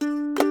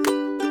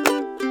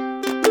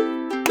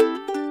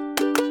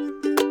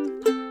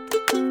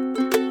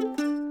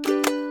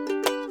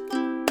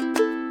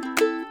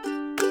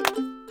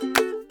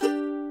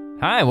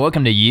Hi,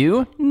 welcome to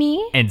You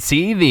Me. and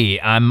TV.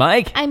 I'm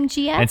Mike. I'm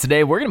Gia. And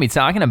today we're going to be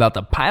talking about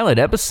the pilot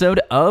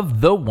episode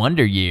of The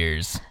Wonder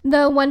Years.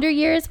 The Wonder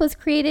Years was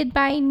created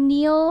by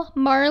Neil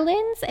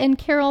Marlins and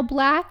Carol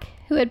Black,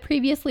 who had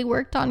previously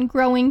worked on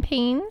Growing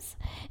Pains,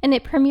 and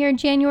it premiered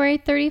January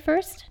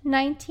 31st,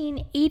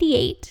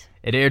 1988.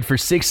 It aired for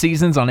 6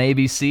 seasons on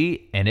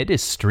ABC, and it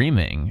is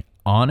streaming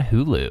on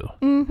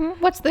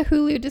Hulu. What's the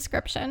Hulu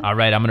description? All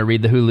right, I'm going to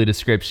read the Hulu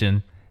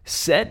description.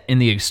 Set in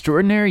the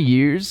extraordinary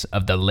years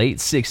of the late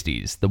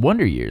 60s, The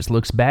Wonder Years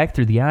looks back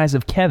through the eyes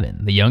of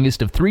Kevin, the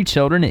youngest of 3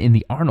 children in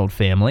the Arnold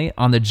family,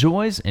 on the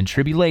joys and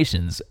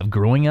tribulations of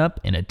growing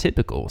up in a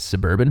typical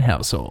suburban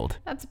household.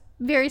 That's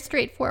very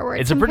straightforward.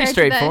 It's a pretty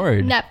compared to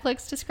straightforward. the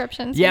Netflix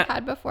descriptions Yeah. we've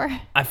had before.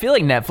 I feel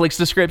like Netflix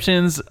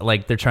descriptions,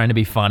 like they're trying to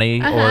be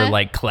funny or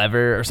like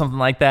clever or something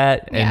like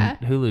that. Yeah.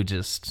 And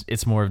Hulu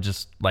it's more of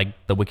just like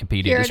the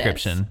Wikipedia Here it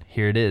description.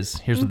 Here it is.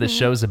 Here's what this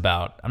show's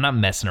about. I'm not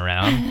messing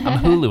around. I'm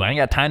Hulu. I ain't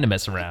got time to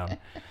mess around.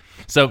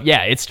 So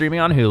yeah, it's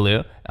streaming on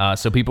Hulu.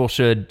 So people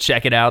should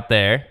check it out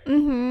there.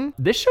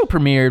 This show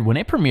premiered, when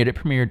it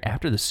premiered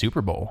after the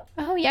Super Bowl.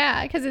 Oh,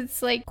 yeah, because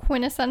it's like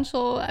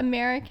quintessential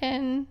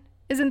American.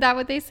 Isn't that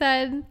what they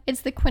said?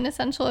 It's the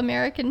quintessential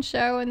American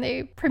show, and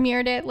they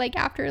premiered it like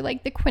after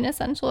like the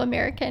quintessential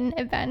American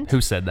event. Who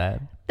said that?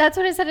 That's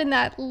what it said in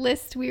that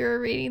list we were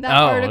reading, that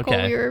article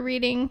we were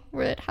reading,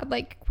 where it had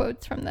like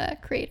quotes from the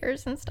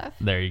creators and stuff.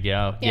 There you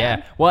go. Yeah.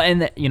 Yeah. Well,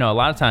 and a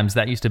lot of times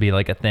that used to be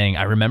like a thing.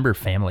 I remember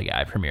Family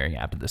Guy premiering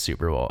after the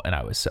Super Bowl, and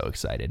I was so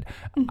excited.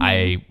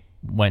 I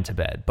went to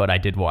bed, but I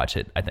did watch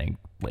it, I think,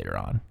 later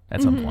on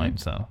at some point.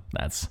 So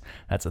that's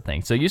a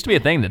thing. So it used to be a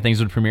thing that things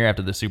would premiere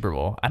after the Super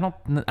Bowl. I don't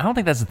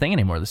think that's a thing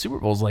anymore. The Super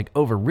Bowl's like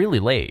over really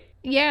late.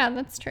 Yeah,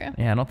 that's true.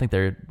 Yeah, I don't think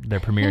they're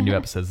premiering new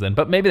episodes then,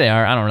 but maybe they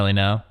are. I don't really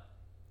know.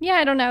 Yeah,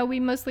 I don't know. We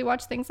mostly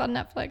watch things on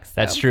Netflix. So.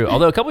 That's true.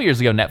 Although a couple years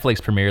ago, Netflix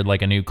premiered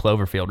like a new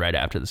Cloverfield right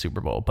after the Super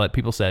Bowl, but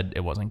people said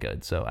it wasn't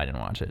good, so I didn't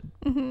watch it.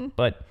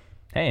 But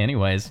hey,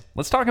 anyways,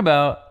 let's talk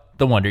about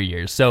The Wonder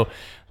Years. So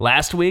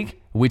last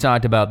week, we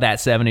talked about That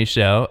 70s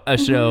Show, a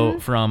show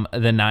from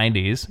the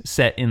 90s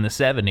set in the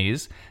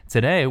 70s.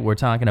 Today, we're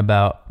talking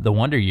about The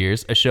Wonder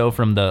Years, a show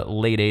from the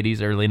late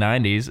 80s, early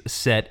 90s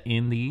set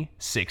in the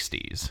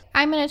 60s.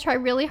 I'm going to try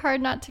really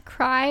hard not to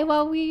cry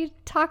while we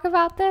talk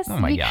about this. Oh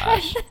my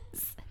gosh.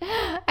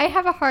 I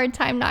have a hard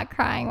time not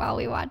crying while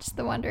we watch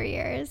The Wonder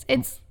Years.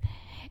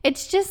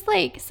 It's just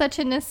like such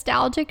a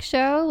nostalgic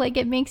show. Like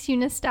it makes you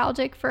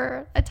nostalgic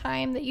for a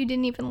time that you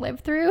didn't even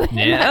live through.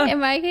 Yeah. In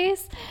my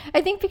case,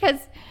 I think because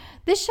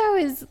this show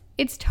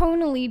it's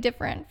tonally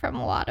different from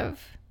a lot of,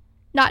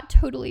 not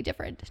totally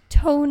different,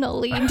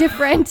 tonally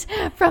different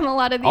from a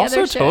lot of the Also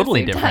other shows totally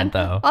we've different,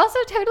 done. though. Also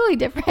totally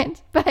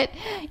different. But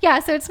yeah,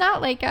 so it's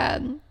not like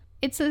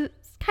it's a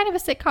kind of a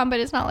sitcom, but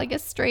it's not like a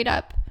straight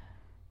up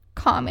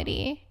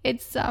comedy.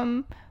 It's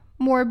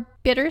more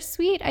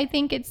bittersweet. I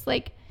think it's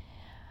like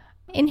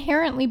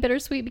inherently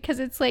bittersweet because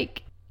it's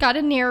like got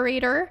a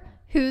narrator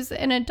who's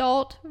an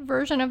adult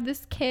version of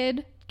this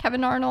kid,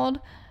 Kevin Arnold,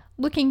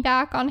 looking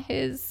back on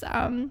his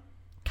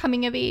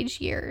coming of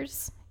age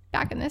years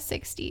back in the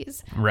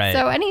 60s. Right.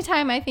 So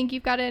anytime I think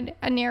you've got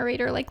a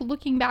narrator like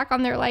looking back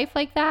on their life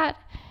like that,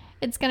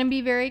 it's going to be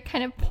very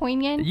kind of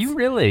poignant.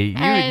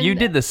 You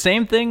did the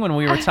same thing when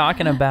we were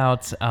talking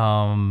about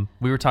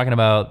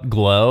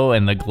Glow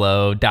and the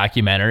Glow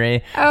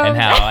documentary and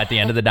how at the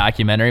end of the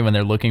documentary when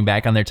they're looking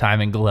back on their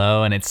time in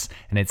Glow and it's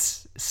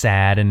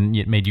sad and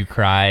it made you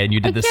cry, and you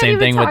did the same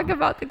thing talk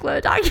about the Glow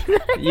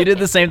documentary. You did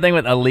the same thing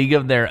with A League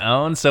of Their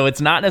Own. So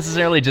it's not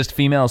necessarily just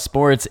female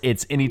sports.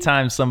 It's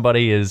anytime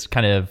somebody is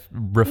kind of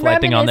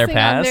reflecting on their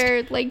past, on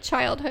their like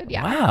childhood.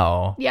 Yeah.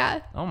 Wow.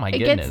 Yeah. Oh my It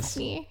goodness. gets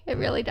me. It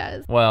really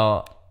does. Well,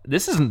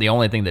 this isn't the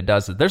only thing that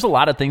does it. There's a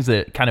lot of things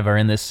that kind of are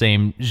in this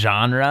same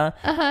genre,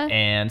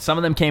 and some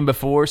of them came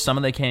before, some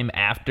of them came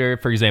after.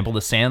 For example, The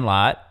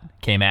Sandlot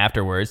came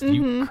afterwards. Did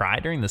you cry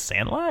during The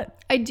Sandlot?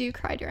 I do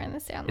cry during The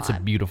Sandlot. It's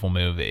a beautiful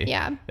movie.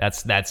 Yeah.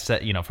 That's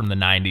set, from the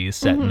 90s,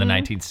 set in the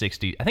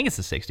 1960s. I think it's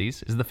the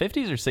 60s. Is it the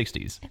 50s or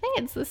 60s? I think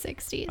it's the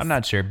 60s. I'm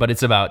not sure, but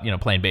it's about,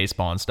 playing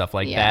baseball and stuff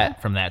like Yeah.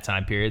 that from that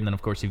time period. And then,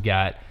 of course, you've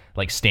got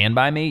like Stand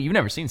By Me. You've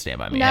never seen Stand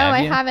By Me, No, have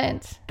I you?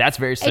 haven't. That's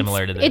very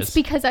similar to this. It's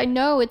because I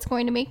know it's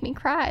going to make me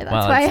cry. That's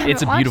why I haven't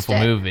it's a beautiful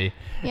watched it. movie.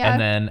 Yeah. And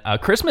then A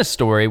Christmas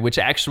Story, which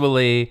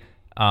actually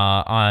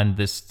on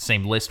this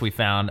same list we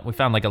found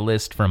like a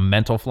list from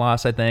Mental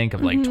Floss, I think,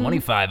 of like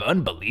 25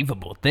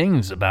 unbelievable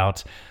things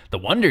about the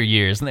Wonder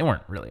Years, and they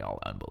weren't really all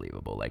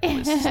unbelievable like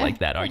lists like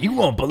that are. You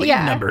won't believe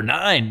Yeah. number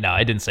 9. No,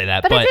 I didn't say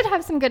that, But it did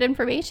have some good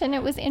information.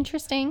 It was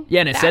interesting. yeah,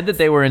 and it said that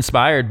they were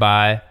inspired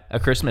by A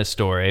Christmas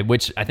Story,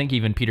 which I think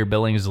even Peter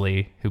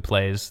Billingsley, who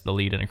plays the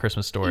lead in A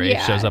Christmas Story,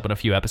 Yeah. shows up in a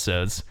few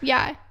episodes.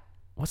 Yeah.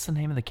 what's the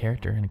name of the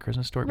character in A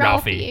Christmas Story?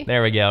 Ralphie.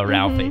 There we go,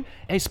 Ralphie.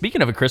 Hey,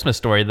 speaking of A Christmas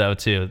Story, though,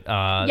 too.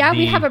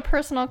 We have a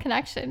personal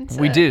connection to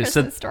we do.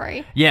 Christmas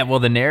Story. Yeah, well,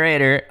 the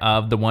narrator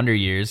of The Wonder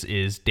Years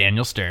is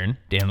Daniel Stern.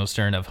 Daniel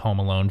Stern of Home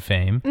Alone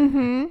fame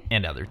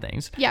and other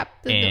things. Yep.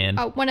 And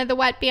one of the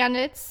wet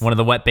bandits. One of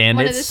the wet bandits.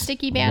 One of the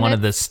sticky bandits. One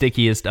of the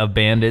stickiest of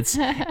bandits.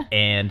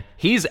 And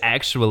he's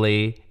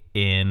actually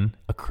in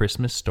A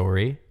Christmas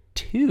Story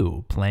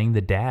 2, playing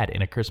the dad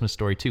in A Christmas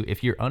Story 2.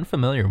 If you're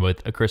unfamiliar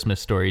with A Christmas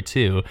Story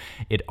 2,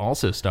 it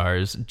also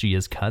stars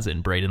Gia's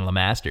cousin, Braden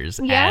Lemasters,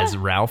 as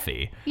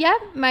Ralphie. Yeah,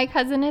 my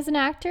cousin is an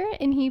actor,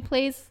 and he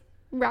plays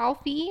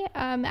Ralphie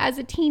as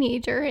a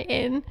teenager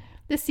in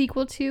the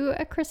sequel to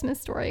A Christmas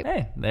Story.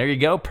 Hey, there you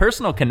go.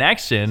 Personal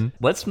connection.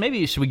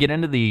 Should we get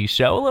into the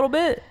show a little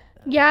bit?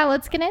 Yeah,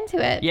 let's get into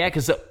it. Yeah,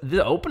 because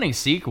the opening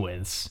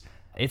sequence,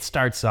 it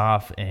starts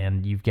off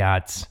and you've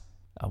got...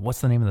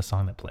 what's the name of the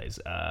song that plays?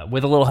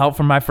 With a Little Help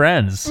from My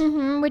Friends.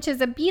 Which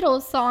is a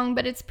Beatles song,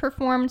 but it's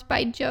performed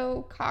by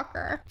Joe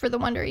Cocker for The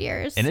Wonder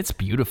Years. And it's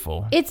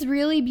beautiful. It's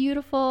really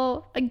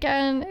beautiful.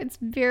 Again, it's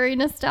very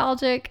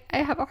nostalgic. I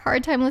have a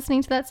hard time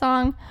listening to that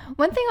song.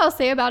 One thing I'll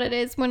say about it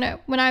is when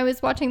I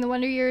was watching The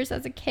Wonder Years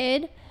as a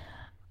kid,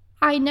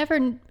 I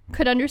never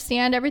could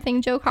understand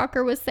everything Joe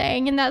Cocker was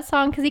saying in that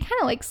song because he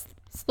kind of like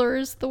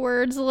slurs the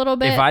words a little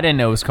bit. If I didn't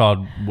know it was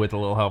called With a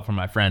Little Help from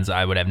My Friends,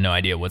 I would have no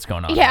idea what's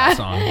going on in that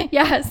song.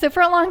 Yeah, so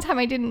for a long time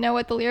I didn't know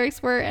what the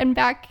lyrics were, and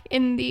back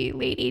in the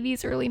late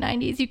 80s, early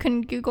 90s, you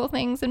couldn't Google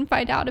things and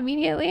find out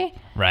immediately.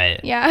 Right.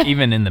 Yeah.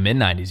 Even in the mid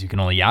 90s, you can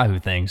only Yahoo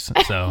things.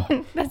 So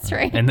That's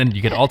right. And then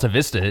you could Alta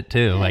Vista it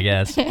too, I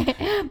guess.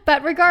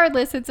 But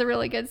regardless, it's a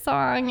really good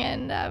song,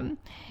 and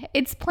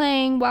it's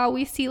playing while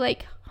we see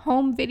like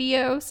home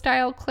video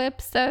style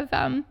clips of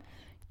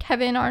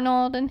Kevin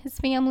Arnold and his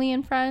family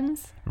and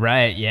friends.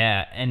 Right,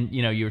 yeah. And,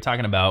 you were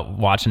talking about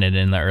watching it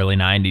in the early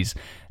 90s.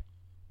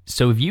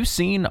 So have you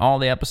seen all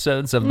the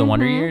episodes of The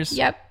Wonder Years?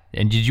 Yep.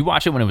 And did you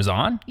watch it when it was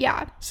on?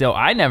 Yeah. So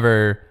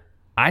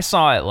I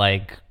saw it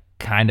like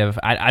kind of,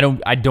 I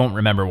don't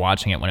remember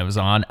watching it when it was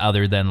on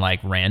other than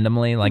like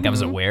randomly, like I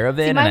was aware of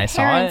it and I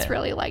saw it. My parents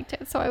really liked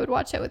it, so I would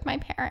watch it with my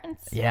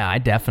parents. Yeah, I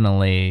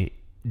definitely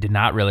did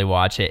not really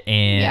watch it,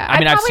 and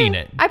I've seen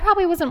it. I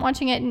probably wasn't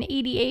watching it in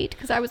 '88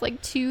 because I was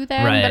like 2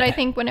 then, right. But I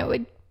think when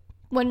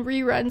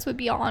reruns would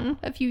be on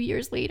a few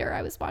years later,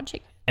 I was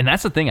watching. And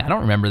that's the thing, I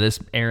don't remember this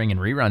airing in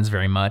reruns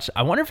very much.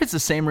 I wonder if it's the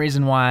same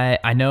reason why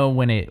I know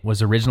when it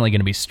was originally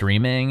going to be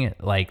streaming,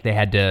 like they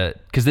had to,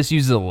 because this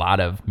uses a lot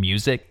of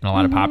music and a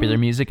lot of popular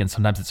music, and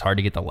sometimes it's hard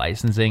to get the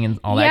licensing and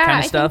all that kind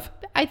of stuff.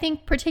 I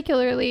think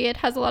particularly it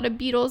has a lot of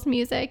Beatles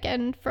music,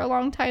 and for a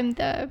long time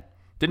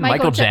Didn't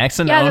Michael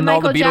Jackson own all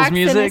the Beatles Jackson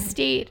music?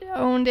 Estate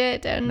owned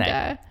it, and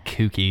that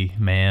kooky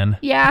man.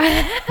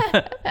 Yeah,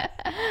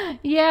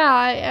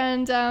 yeah,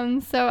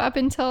 and so up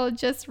until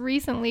just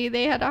recently,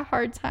 they had a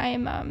hard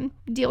time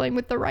dealing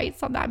with the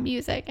rights on that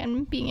music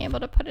and being able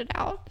to put it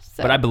out.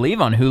 So. But I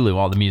believe on Hulu,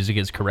 all the music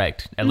is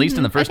correct. At least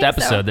in the first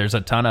episode, so. There's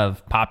a ton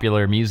of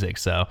popular music,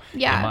 so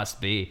yeah. It must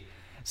be.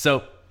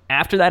 So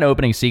after that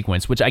opening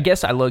sequence, which I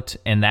guess I looked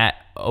in that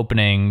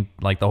opening,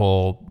 like the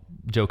whole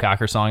Joe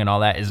Cocker song and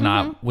all that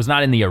was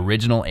not in the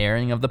original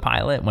airing of the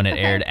pilot when it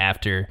aired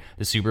after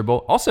the Super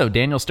Bowl. Also,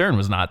 Daniel Stern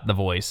was not the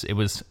voice. It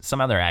was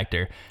some other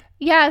actor.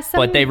 Yeah,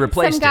 but they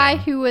replaced some guy him.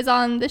 Who was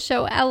on the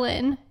show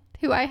Ellen,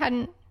 who I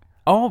hadn't.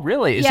 Oh,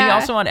 really? Is he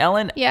also on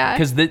Ellen? Yeah.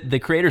 Because the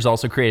creators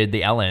also created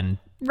the Ellen.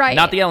 Right.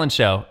 Not the Ellen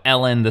Show,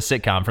 Ellen, the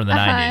sitcom from the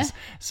 90s.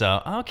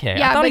 So, okay.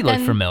 Yeah, I thought he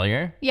looked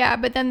familiar. Yeah,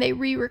 but then they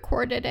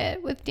re-recorded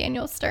it with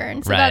Daniel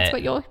Stern. So right. That's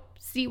what you'll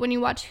see when you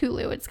watch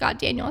Hulu. It's got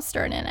Daniel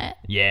Stern in it.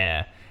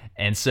 Yeah.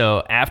 And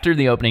so after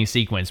the opening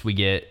sequence, we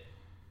get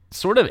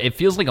sort of, it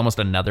feels like almost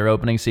another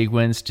opening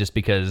sequence just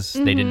because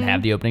they didn't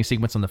have the opening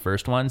sequence on the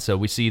first one. So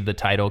we see the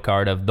title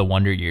card of The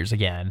Wonder Years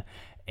again.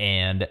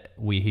 And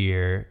we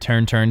hear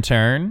Turn, Turn,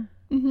 Turn,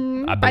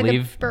 I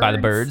believe, by the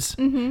Byrds.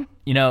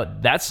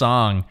 That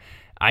song,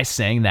 I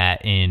sang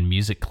that in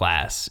music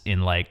class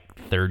in like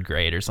 3rd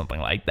grade or something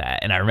like that.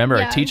 And I remember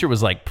our teacher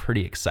was like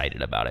pretty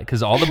excited about it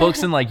because all the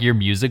books in like your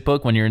music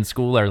book when you're in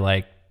school are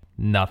like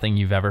nothing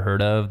you've ever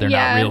heard of. They're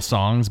not real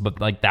songs, but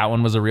like that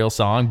one was a real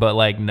song, but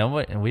like we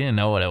didn't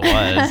know what it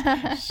was.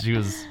 It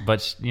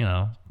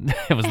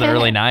was the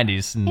early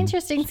 90s. And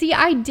interesting. See,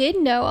 I did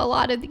know a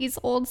lot of these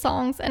old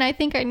songs, and I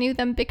think I knew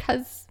them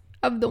because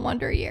of The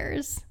Wonder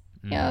Years.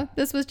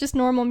 This was just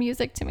normal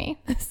music to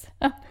me.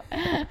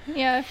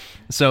 Yeah.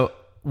 So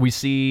we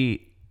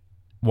see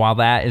while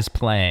that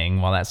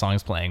song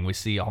is playing, we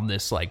see all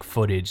this like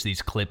footage,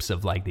 these clips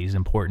of like these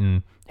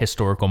important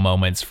historical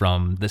moments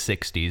from the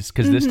 60s,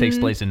 because this takes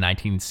place in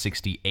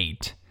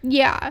 1968.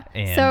 Yeah.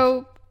 And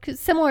so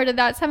similar to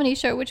that 70s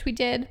show, which we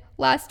did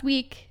last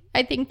week,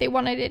 I think they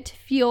wanted this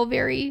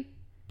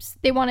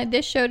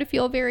show to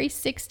feel very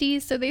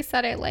 60s. So they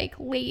set it like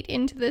late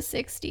into the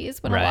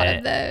 60s when a lot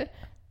of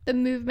the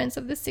movements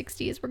of the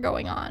 60s were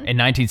going on. In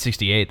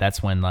 1968,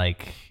 that's when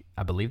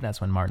I believe that's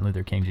when Martin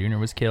Luther King Jr.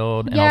 was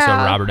killed, and also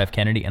Robert F.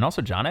 Kennedy, and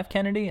also John F.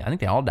 Kennedy. I think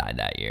they all died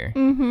that year.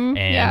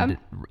 And,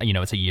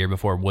 it's a year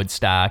before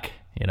Woodstock.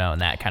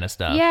 and that kind of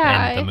stuff.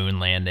 Yeah. And the moon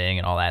landing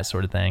and all that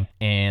sort of thing.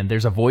 And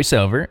there's a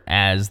voiceover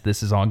as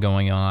this is all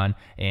going on.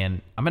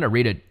 And I'm going to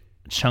read a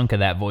chunk of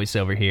that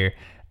voiceover here.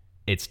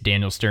 It's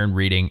Daniel Stern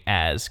reading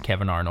as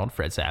Kevin Arnold,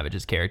 Fred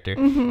Savage's character.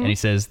 And he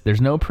says,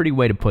 "There's no pretty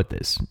way to put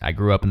this. I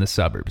grew up in the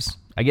suburbs.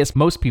 I guess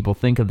most people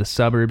think of the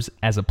suburbs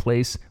as a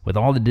place with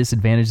all the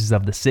disadvantages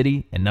of the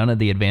city and none of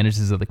the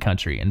advantages of the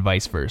country, and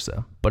vice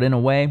versa. But in a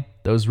way,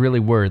 those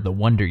really were the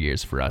wonder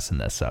years for us in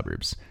the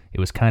suburbs. It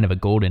was kind of a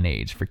golden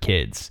age for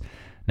kids."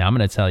 Now I'm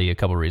going to tell you a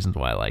couple reasons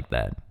why I like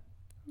that.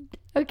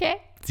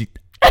 Okay.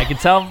 I can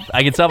tell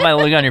by the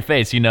look on your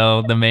face,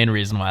 the main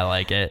reason why I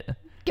like it.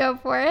 Go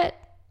for it.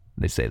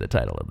 They say the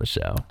title of the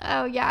show.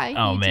 Oh, yeah.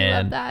 Oh, you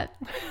man. do love that.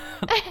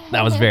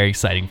 That was very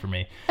exciting for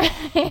me.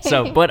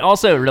 So, but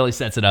also it really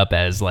sets it up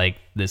as like,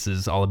 this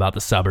is all about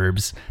the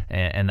suburbs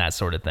and that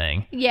sort of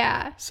thing.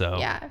 Yeah. So,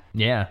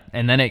 yeah.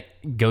 And then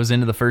it goes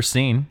into the first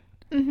scene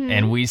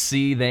and we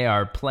see they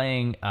are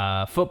playing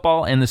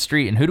football in the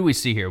street. And who do we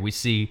see here? We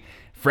see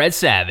Fred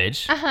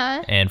Savage.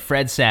 And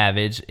Fred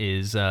Savage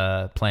is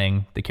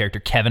playing the character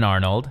Kevin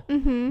Arnold.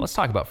 Let's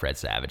talk about Fred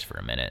Savage for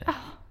a minute.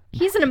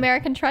 He's an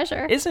American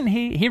treasure. Isn't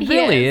he? He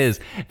really is.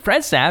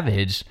 Fred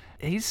Savage,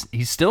 he's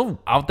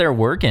still out there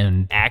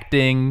working,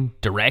 acting,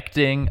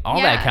 directing, all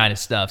that kind of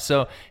stuff.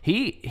 So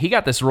he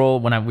got this role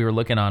when we were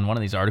looking on one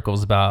of these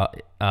articles about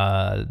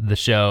the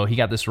show. He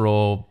got this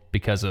role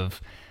because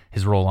of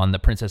his role on The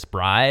Princess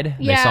Bride.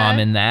 They saw him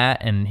in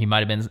that, and he might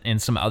have been in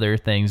some other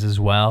things as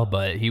well,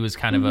 but he was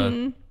kind of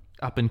a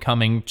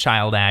up-and-coming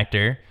child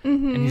actor,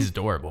 and he's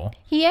adorable.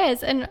 He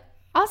is, and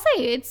I'll say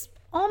it's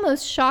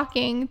almost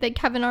shocking that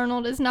Kevin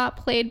Arnold is not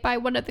played by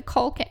one of the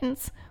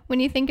Culkins when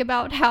you think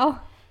about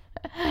how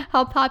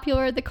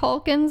popular the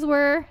Culkins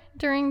were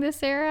during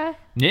this era.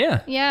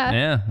 Yeah.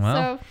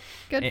 Well, so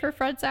good for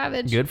Fred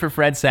Savage. Good for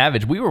Fred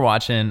Savage. We were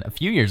watching a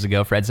few years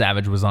ago. Fred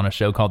Savage was on a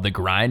show called The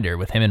Grinder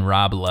with him and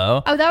Rob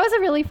Lowe. Oh, that was a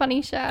really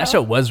funny show. That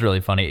show was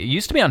really funny. It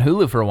used to be on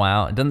Hulu for a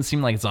while. It doesn't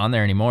seem like it's on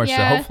there anymore. So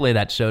hopefully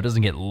that show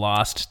doesn't get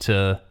lost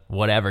to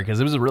whatever, because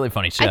it was a really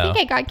funny show. I think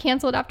it got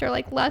canceled after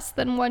like less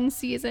than one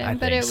season,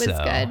 but it was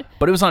good.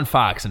 But it was on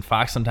Fox, and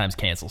Fox sometimes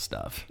cancels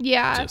stuff.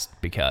 Yeah. Just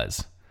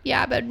because.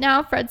 Yeah, but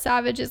now Fred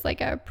Savage is like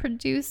a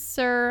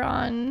producer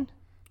on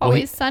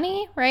Always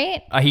Sunny,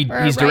 right?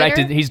 He's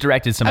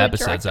directed some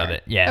episodes director. of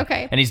it. Yeah.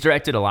 Okay. And he's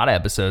directed a lot of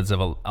episodes of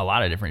a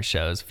lot of different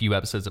shows. A few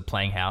episodes of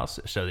Playing House,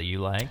 a show that you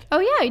like. Oh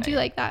yeah, I do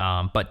like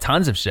that. But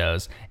tons of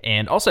shows.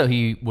 And also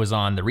he was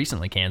on the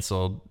recently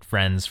canceled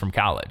Friends from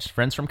College.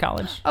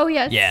 Oh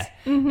yes. Yeah.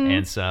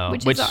 And so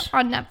which is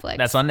on Netflix.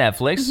 That's on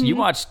Netflix. You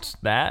watched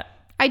that?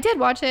 I did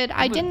watch it.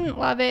 I didn't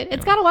love it.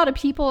 It's got a lot of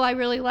people I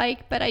really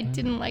like, but I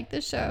didn't like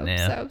the show.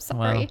 Yeah. So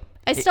sorry. Well,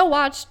 I still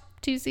watched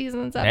 2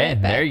 seasons of it.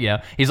 But there you go.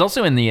 He's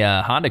also in the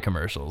Honda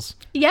commercials.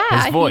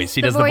 Yeah. His voice.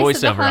 He does the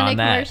voiceover on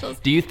that. Commercials.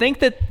 Do you think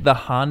that the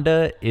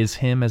Honda is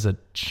him as a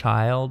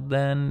child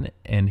then,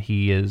 and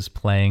he is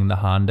playing the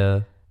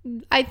Honda?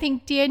 I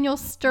think Daniel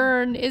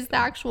Stern is the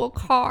actual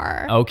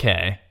car.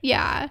 Okay.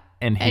 Yeah.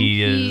 And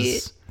he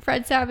is...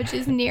 Fred Savage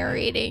is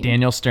narrating.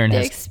 Daniel Stern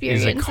is a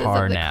experiences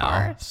car of the now.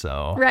 car.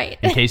 So, right.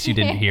 In case you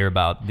didn't hear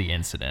about the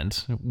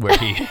incident where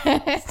he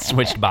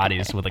switched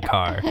bodies with a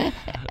car.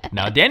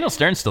 Now, Daniel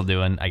Stern's still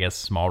doing, I guess,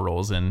 small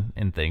roles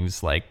in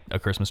things like A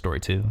Christmas Story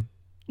 2.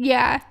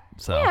 Yeah.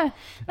 So, yeah,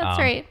 that's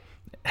right.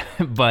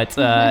 But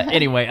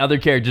anyway, other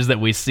characters that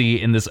we see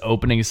in this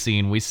opening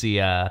scene, we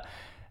see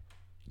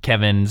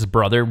Kevin's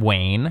brother,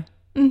 Wayne.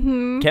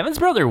 Kevin's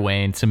brother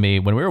Wayne, to me,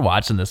 when we were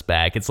watching this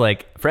back, it's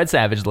like Fred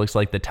Savage looks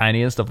like the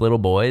tiniest of little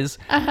boys,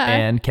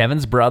 and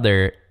Kevin's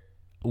brother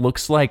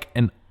looks like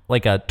a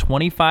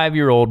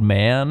 25-year-old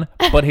man,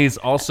 but he's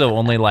also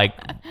only like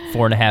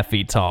 4.5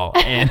 feet tall,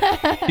 and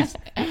he's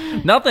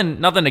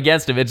nothing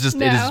against him. It's just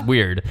it is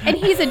weird. And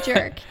he's a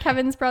jerk.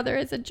 Kevin's brother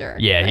is a jerk.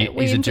 Yeah, right?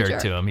 he's a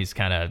jerk to him. He's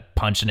kind of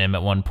punching him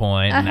at one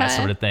point and that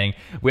sort of thing.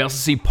 We also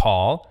see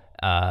Paul.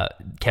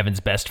 Kevin's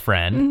best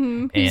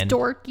friend. He's and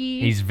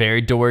dorky. He's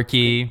very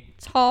dorky.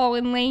 Tall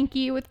and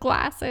lanky with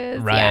glasses.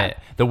 Right. Yeah.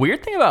 The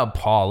weird thing about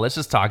Paul, let's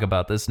just talk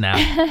about this now.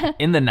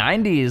 In the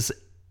 90s,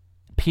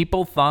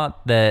 people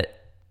thought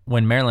that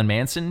when Marilyn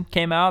Manson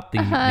came out,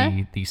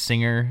 the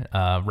singer,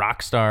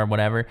 rock star,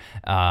 whatever,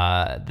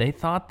 they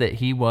thought that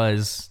he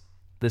was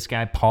this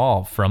guy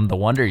Paul from the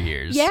Wonder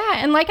Years. Yeah,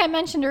 and like I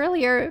mentioned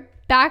earlier,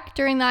 back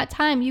during that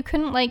time, you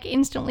couldn't like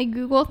instantly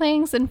Google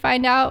things and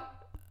find out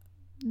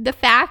the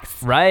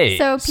facts. Right.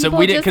 So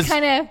people just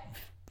kind of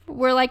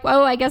were like,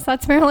 oh, I guess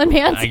that's Marilyn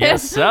Manson. I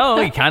guess so.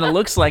 He kind of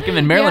looks like him.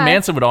 And Marilyn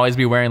Manson would always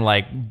be wearing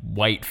like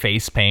white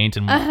face paint,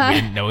 and we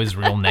didn't know his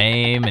real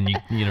name, and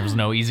there was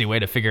no easy way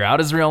to figure out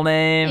his real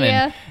name.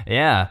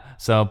 And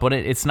so, but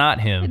it's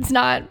not him. It's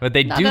not. But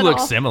they do look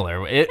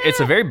similar. It's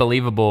a very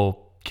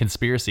believable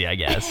conspiracy, I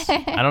guess.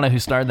 I don't know who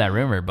started that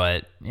rumor,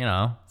 but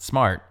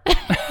smart.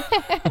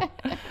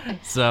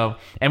 So,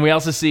 and we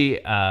also see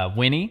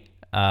Winnie.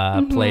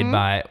 Played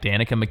by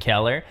Danica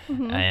McKellar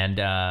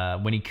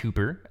and Winnie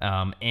Cooper.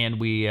 And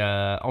we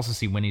also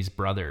see Winnie's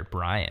brother,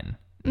 Brian,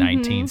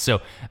 19.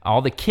 So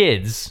all the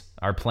kids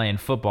are playing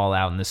football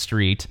out in the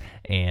street,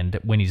 and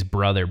Winnie's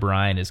brother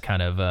Brian is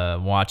kind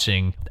of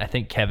watching. I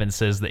think Kevin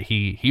says that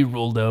he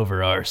ruled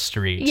over our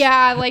street.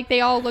 Yeah, like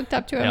they all looked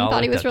up to him and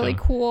thought he was really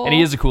cool. And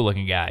he is a cool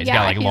looking guy. He's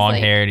got like long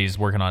hair, and he's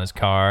working on his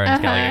car, and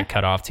he's got like a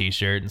cut off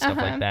t-shirt and stuff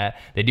like that.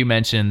 They do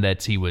mention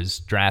that he was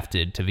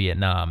drafted to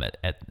Vietnam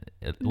at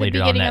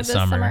later on that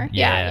summer.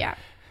 Yeah.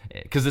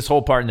 Because this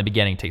whole part in the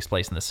beginning takes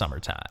place in the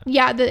summertime.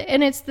 Yeah,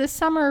 and it's the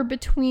summer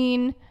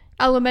between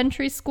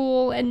elementary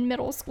school and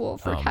middle school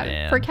for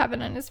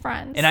Kevin and his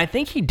friends. And I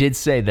think he did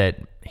say that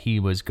he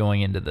was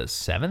going into the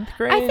 7th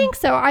grade. I think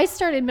so. I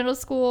started middle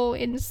school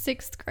in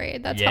 6th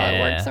grade. That's how it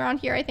works around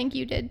here. I think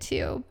you did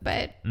too,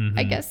 but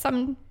I guess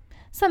some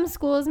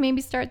schools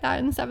maybe start that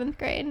in 7th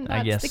grade, and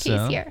that's the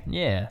case here.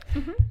 Yeah.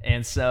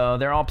 And so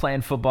they're all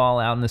playing football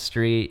out in the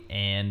street,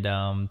 and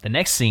the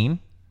next scene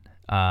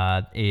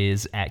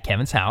is at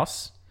Kevin's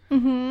house.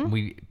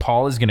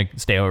 Paul is going to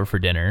stay over for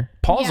dinner.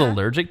 Paul's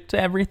allergic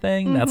to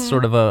everything. That's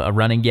sort of a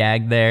running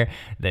gag there.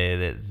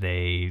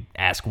 They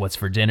ask what's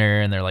for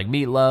dinner, and they're like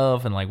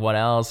meatloaf, and like what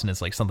else, and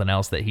it's like something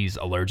else that he's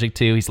allergic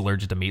to. He's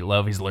allergic to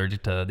meatloaf. He's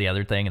allergic to the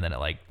other thing, and then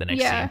the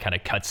next scene kind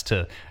of cuts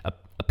to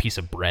a piece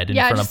of bread in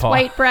front of Paul.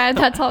 White bread.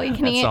 That's all he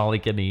can eat. That's all he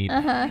can eat.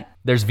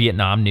 There's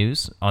Vietnam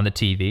news on the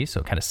TV, so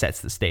it kind of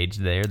sets the stage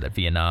there that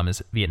Vietnam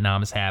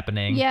is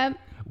happening. Yep.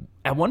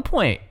 At one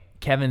point,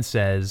 Kevin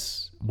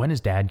says, "When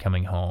is Dad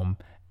coming home?"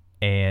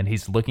 And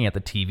he's looking at the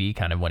TV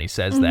kind of when he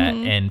says that.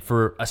 And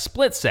for a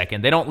split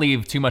second, they don't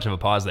leave too much of a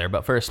pause there,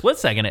 but for a split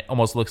second, it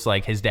almost looks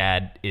like his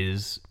dad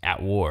is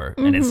at war.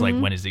 And it's like,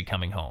 when is he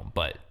coming home?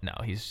 But no,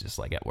 he's just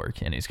like at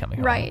work and he's coming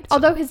home. Right. So.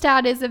 Although his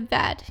dad is a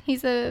vet.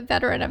 He's a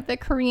veteran of the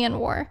Korean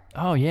War.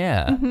 Oh,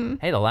 yeah.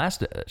 Hey, the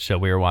last show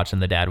we were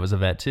watching, the dad was a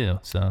vet too.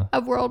 So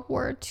of World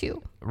War II.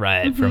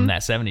 Right. From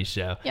that 70s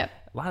show. Yep.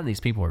 A lot of these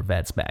people were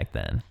vets back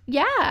then.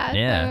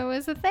 Yeah. It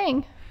was a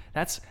thing.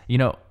 That's,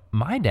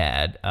 my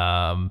dad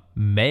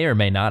may or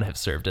may not have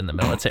served in the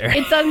military.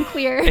 It's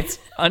unclear. It's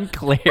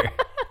unclear.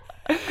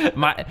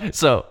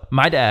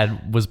 My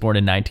dad was born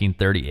in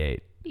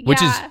 1938,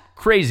 which is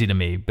crazy to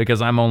me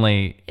because I'm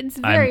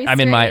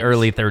in my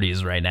early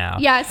 30s right now.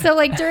 Yeah, so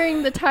like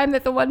during the time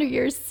that the Wonder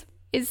Years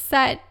is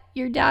set,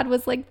 your dad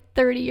was like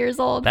 30 years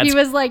old. He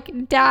was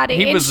like dad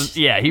age.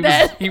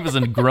 He was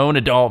a grown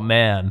adult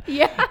man.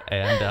 Yeah.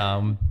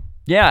 And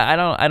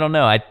I don't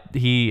know. I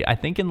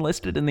think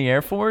enlisted in the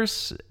Air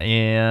Force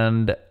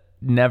and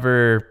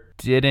never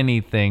did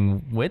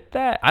anything with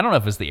that. I don't know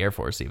if it's the Air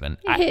Force even.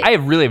 I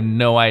really have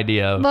no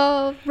idea.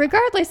 Well,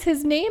 regardless,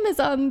 his name is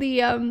on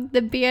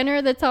the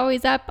banner that's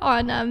always up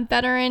on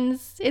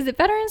Veterans. Is it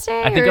Veterans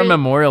Day? I think on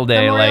Memorial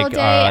Day.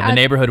 The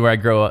neighborhood where I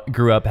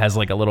grew up has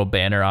like a little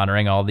banner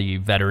honoring all the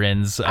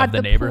veterans of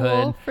the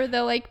neighborhood pool for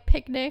the like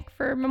picnic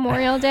for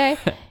Memorial Day.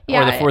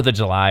 Or the 4th of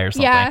July or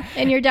something. Yeah,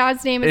 and your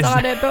dad's name is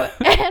on it,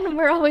 and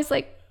we're always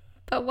like,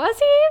 but was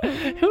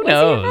he? Who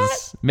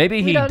knows?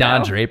 Maybe he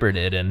Don Draper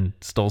did and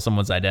stole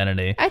someone's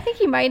identity. I think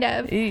he might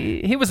have.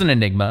 He was an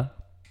enigma.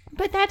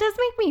 But that does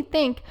make me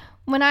think,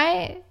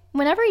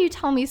 whenever you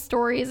tell me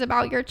stories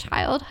about your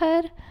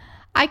childhood,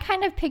 I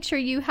kind of picture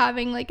you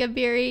having like a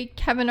very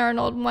Kevin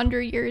Arnold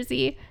Wonder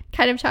Years-y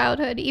kind of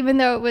childhood, even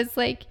though it was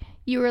like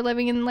you were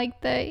living in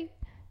like the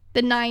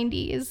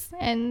 90s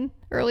and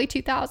early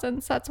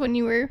 2000s. That's when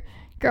you were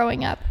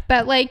growing up.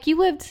 But like you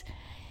lived...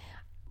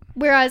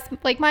 Whereas,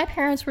 like, my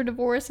parents were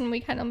divorced and we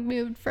kind of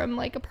moved from,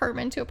 like,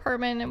 apartment to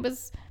apartment. It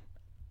was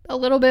a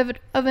little bit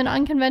of an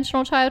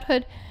unconventional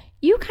childhood.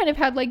 You kind of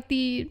had, like,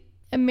 the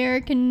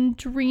American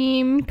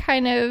dream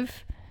kind of...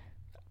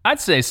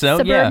 I'd say so,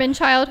 suburban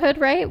childhood,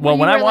 right? Well,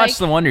 when I watched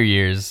The Wonder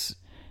Years,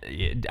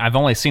 I've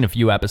only seen a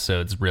few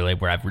episodes, really,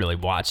 where I've really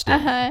watched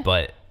it.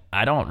 But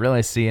I don't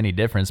really see any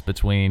difference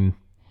between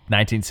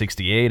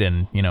 1968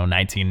 and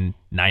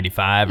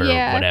 1995 or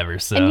whatever.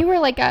 So, and you were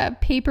like a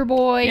paper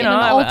boy, and an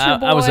ultra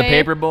boy. I was a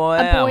paper boy.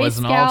 I was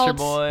an ultra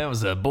boy. I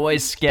was a Boy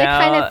Scout. The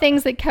kind of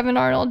things that Kevin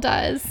Arnold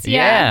does.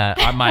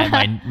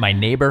 My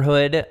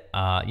neighborhood,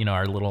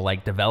 our little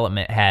like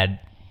development had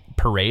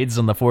parades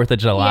on the 4th of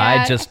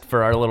July just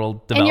for our little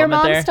development. And your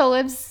mom there. Still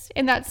lives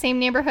in that same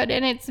neighborhood,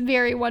 and it's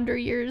very Wonder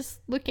Years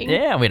looking.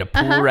 Yeah, we had a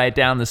pool right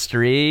down the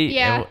street.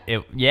 Yeah,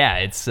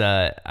 it's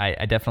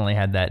I definitely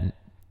had that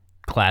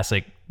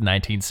classic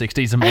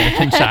 1960s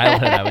American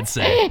childhood, I would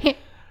say.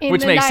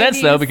 Which makes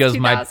sense, though, because 2000s.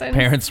 My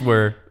parents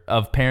were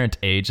of parent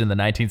age in the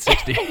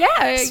 1960s. Yeah,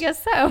 I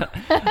guess so.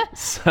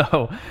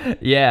 So,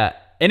 yeah.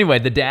 Anyway,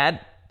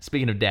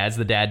 speaking of dads,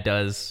 the dad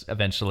does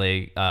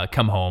eventually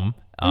come home.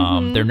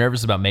 They're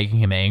nervous about making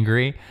him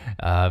angry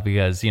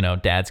because,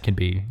 dads can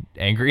be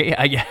angry,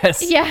 I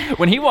guess. Yeah.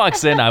 When he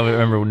walks in, I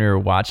remember when we were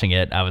watching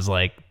it, I was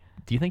like,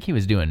 do you think he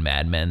was doing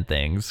Mad Men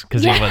things?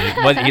 Because he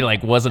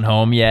wasn't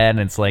home yet, and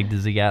it's like,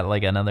 does he got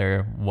like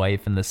another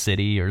wife in the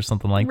city or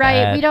something like that?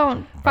 Right. We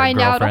don't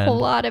find out a whole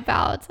lot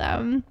about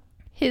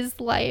his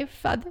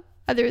life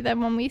other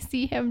than when we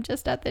see him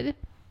just at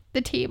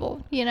the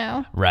table,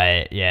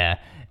 Right. Yeah.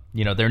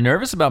 They're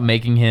nervous about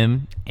making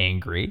him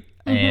angry,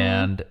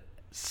 and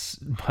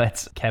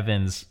but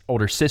Kevin's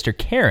older sister,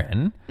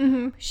 Karen.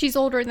 She's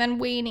older than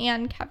Wayne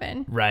and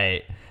Kevin.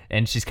 Right.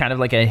 And she's kind of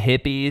like a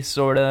hippie,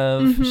 sort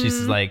of.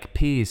 She's like,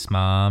 peace,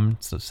 Mom.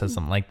 So says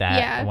something like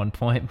that at one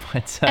point.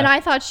 But, and I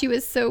thought she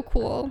was so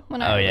cool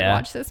when I would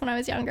watch this when I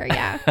was younger.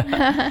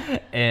 Yeah.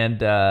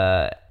 And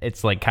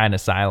it's like kind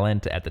of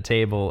silent at the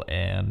table.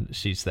 And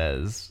she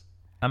says,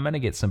 I'm going to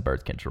get some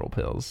birth control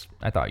pills.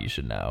 I thought you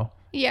should know.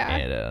 Yeah.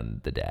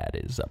 And the dad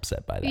is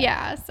upset by that.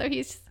 Yeah. So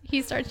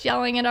he starts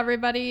yelling at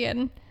everybody,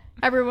 and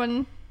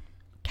everyone,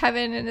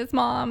 Kevin and his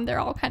mom, they're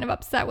all kind of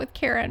upset with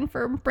Karen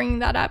for bringing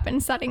that up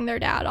and setting their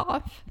dad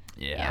off.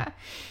 Yeah.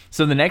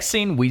 So the next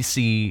scene, we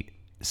see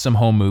some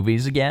home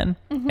movies again.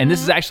 And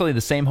this is actually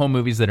the same home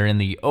movies that are in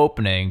the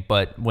opening,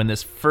 but when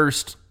this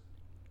first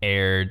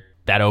aired,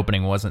 that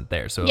opening wasn't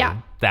there. So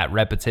that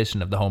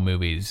repetition of the home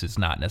movies is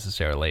not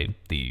necessarily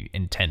the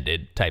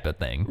intended type of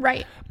thing.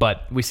 Right.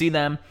 But we see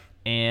them.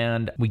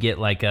 And we get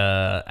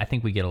I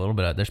think we get a little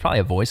bit of, there's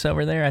probably a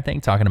voiceover there, I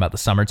think, talking about the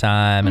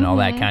summertime and all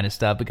that kind of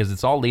stuff, because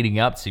it's all leading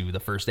up to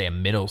the first day of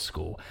middle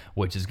school,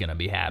 which is going to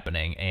be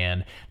happening.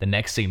 And the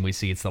next scene we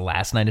see, it's the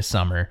last night of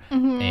summer,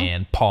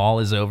 and Paul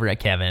is over at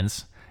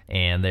Kevin's,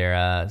 and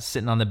they're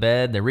sitting on the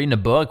bed. They're reading a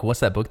book. What's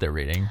that book they're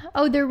reading?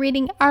 Oh, they're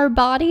reading Our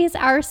Bodies,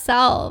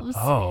 Ourselves.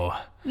 Oh.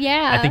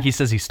 Yeah. I think he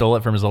says he stole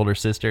it from his older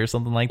sister or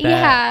something like that.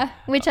 Yeah,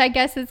 which I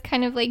guess is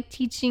kind of like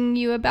teaching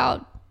you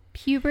about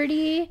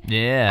puberty.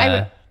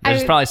 Yeah.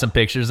 There's probably some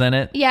pictures in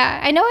it.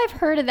 Yeah, I know I've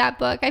heard of that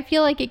book. I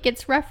feel like it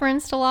gets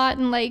referenced a lot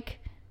in like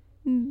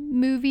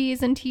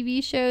movies and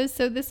TV shows.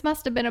 So this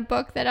must have been a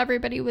book that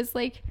everybody was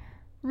like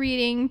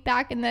reading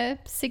back in the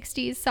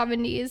 60s,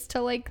 70s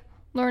to like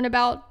learn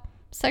about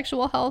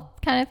sexual health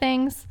kind of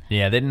things.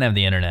 Yeah, they didn't have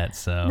the internet,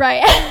 so.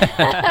 Right.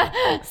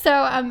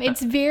 So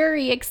it's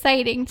very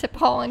exciting to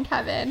Paul and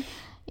Kevin.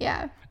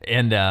 Yeah.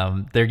 And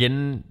they're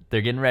getting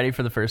ready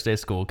for the first day of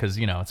school because,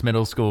 you know, it's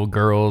middle school,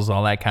 girls,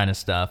 all that kind of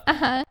stuff.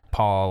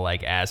 Paul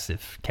like asks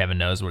if Kevin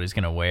knows what he's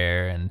going to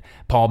wear. And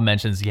Paul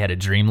mentions he had a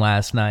dream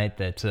last night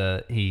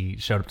that he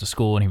showed up to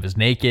school and he was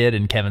naked.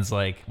 And Kevin's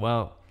like,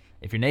 well,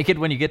 if you're naked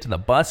when you get to the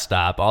bus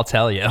stop, I'll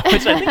tell you.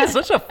 Which I think is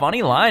such a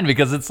funny line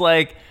because it's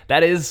like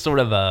that is sort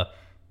of a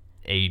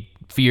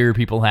fear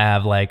people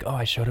have, like, oh,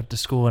 I showed up to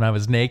school and I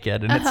was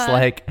naked. And it's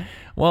like,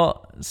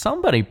 well,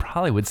 somebody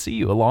probably would see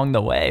you along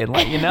the way and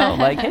let you know,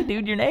 like, hey,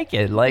 dude, you're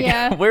naked.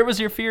 Like, where was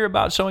your fear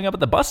about showing up at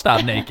the bus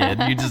stop naked?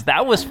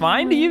 That was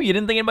fine to you? You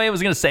didn't think anybody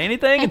was going to say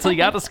anything until you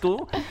got to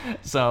school?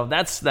 So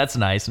that's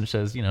nice and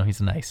shows, you know, he's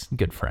a nice,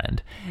 good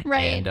friend.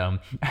 Right. And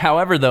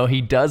however, though,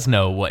 he does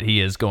know what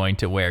he is going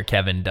to wear.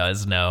 Kevin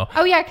does know.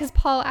 Oh, yeah, because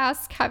Paul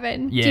asks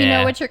Kevin, do you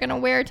know what you're going to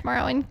wear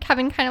tomorrow? And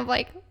Kevin kind of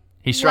like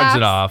he shrugs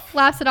it off.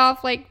 Laughs it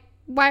off like,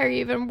 why are you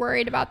even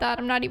worried about that?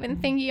 I'm not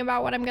even thinking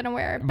about what I'm going to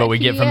wear. But we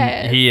get from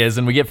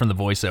the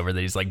voiceover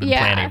that he's like been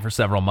planning for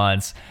several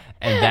months.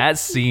 And that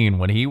scene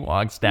when he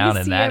walks down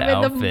in that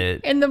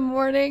outfit in the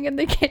morning in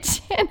the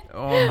kitchen.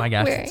 Oh my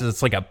gosh.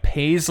 It's like a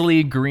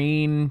paisley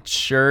green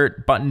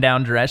shirt,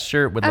 button-down dress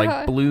shirt with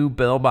like blue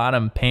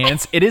bell-bottom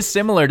pants. It is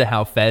similar to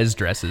how Fez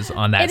dresses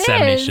on that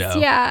 70s show.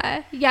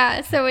 Yeah.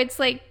 Yeah. So it's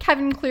like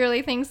Kevin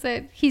clearly thinks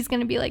that he's going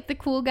to be like the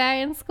cool guy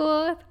in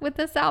school with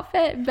this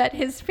outfit, but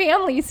his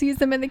family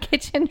sees him in the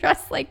kitchen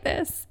dressed like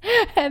this.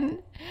 And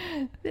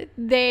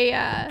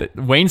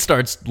Wayne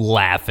starts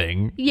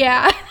laughing.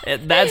 Yeah.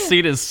 That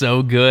scene is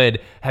so good.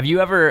 Have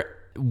you ever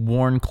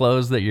worn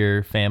clothes that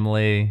your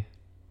family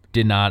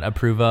did not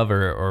approve of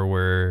or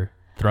were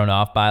thrown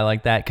off by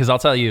like that? Because I'll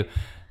tell you,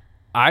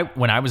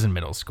 when I was in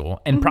middle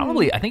school, and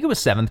probably I think it was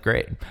 7th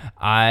grade,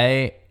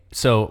 I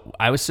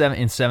was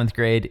in 7th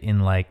grade in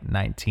like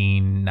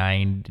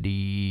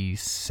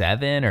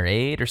 1997 or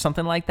 8 or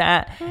something like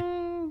that.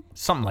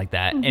 Something like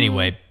that.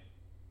 Anyway,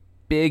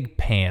 big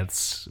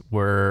pants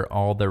were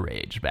all the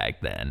rage back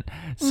then.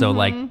 So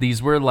like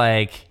these were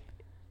like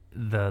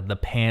the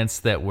pants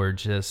that were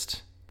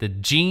just the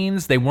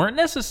jeans. They weren't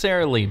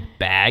necessarily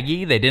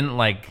baggy. They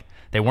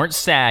weren't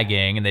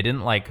sagging and they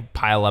didn't like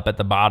pile up at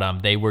the bottom.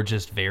 They were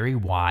just very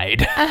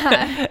wide.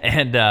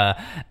 And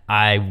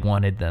I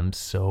wanted them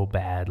so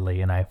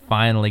badly and I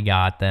finally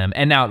got them.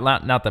 And now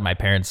not that my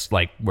parents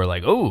like were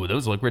like, oh,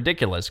 those look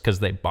ridiculous, because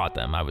they bought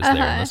them. I was there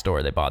in the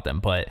store. They bought them.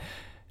 But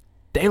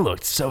they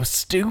looked so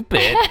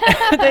stupid.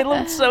 They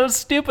looked so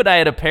stupid. I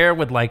had a pair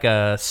with like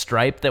a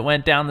stripe that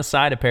went down the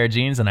side, a pair of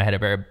jeans, and I had a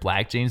pair of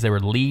black jeans. They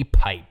were Lee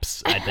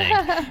Pipes, I think.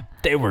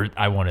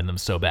 I wanted them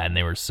so bad, and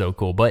they were so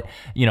cool. But,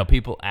 you know,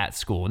 people at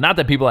school, not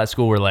that people at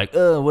school were like,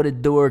 oh, what a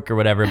dork or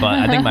whatever, but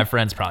I think my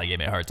friends probably gave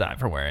me a hard time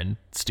for wearing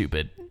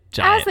stupid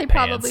giant As they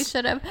pants. probably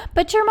should have.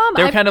 But your mom...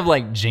 They were kind of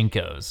like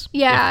Jinkos.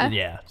 Yeah.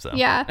 Yeah.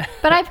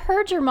 But I've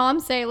heard your mom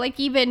say,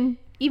 like, even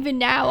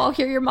now I'll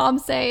hear your mom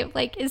say,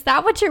 like, is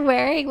that what you're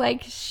wearing?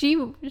 Like, she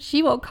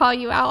will call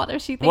you out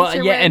if she thinks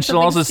you're wearing and she'll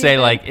also stupid. say,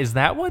 like, is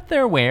that what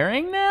they're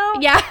wearing now?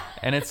 Yeah.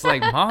 And it's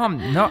like,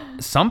 Mom, no,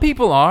 some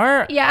people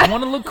are. Yeah. I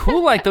want to look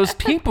cool like those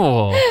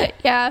people.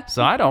 Yeah.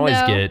 So I'd always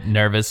get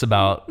nervous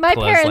about my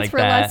clothes parents like were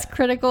that. less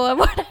critical of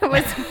what I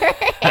was wearing.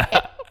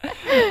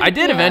 I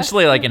did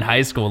eventually, like in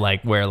high school,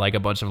 like wear like a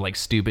bunch of like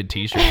stupid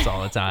t-shirts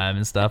all the time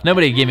and stuff.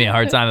 Nobody gave me a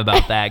hard time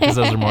about that because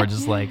those are more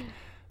just like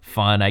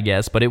fun, I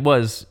guess. But it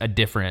was a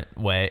different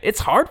way. It's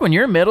hard when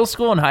you're in middle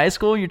school and high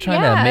school. You're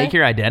trying to make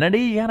your identity.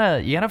 You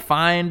gotta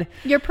find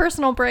your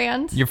personal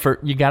brand. You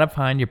gotta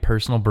find your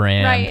personal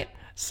brand. Right.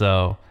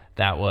 So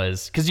that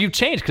was because you've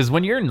changed. Because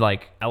when you're in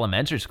like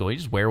elementary school, you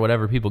just wear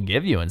whatever people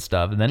give you and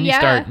stuff, and then you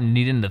start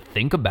needing to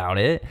think about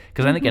it.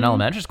 Because I think in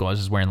elementary school, I was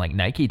just wearing like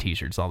Nike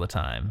t-shirts all the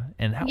time,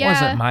 and that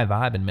wasn't my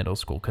vibe in middle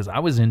school. Because I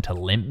was into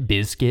Limp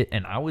Bizkit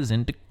and I was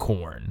into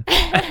Korn.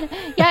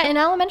 Yeah, in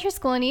elementary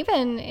school and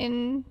even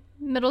in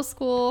middle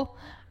school,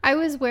 I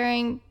was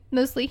wearing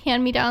mostly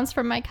hand-me-downs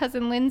from my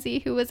cousin Lindsay,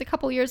 who was a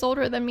couple years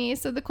older than me.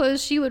 So the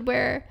clothes she would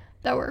wear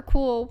that were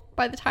cool,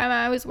 by the time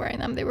I was wearing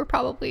them, they were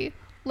probably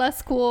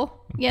less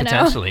cool,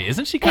 Potentially.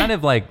 Isn't she kind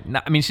of like,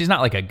 I mean, she's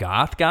not like a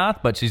goth,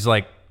 but she's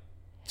like,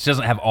 she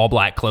doesn't have all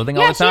black clothing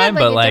all the time. She had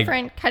but a like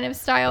different kind of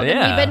style than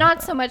me, but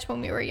not so much when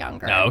we were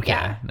younger. Oh,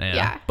 okay.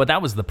 Yeah. But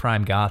that was the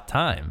prime goth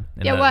time.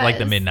 In it was. Like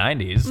the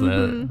mid-90s.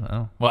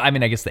 Well, I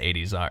mean, I guess the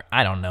 80s are.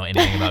 I don't know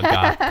anything about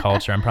goth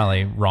culture. I'm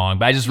probably wrong.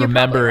 But I just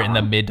remember in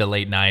the mid to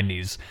late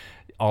 90s,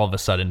 all of a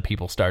sudden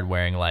people started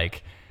wearing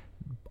like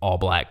all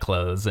black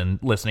clothes and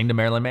listening to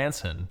Marilyn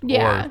Manson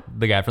or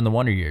the guy from the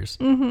Wonder Years.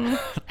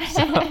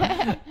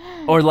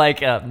 Or like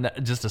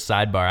just a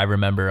sidebar, I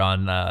remember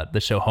on the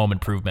show Home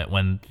Improvement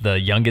when the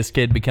youngest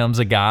kid becomes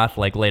a goth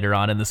like later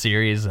on in the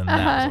series, and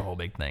that was a whole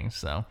big thing.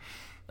 So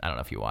I don't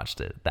know if you watched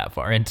it that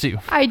far into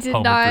I did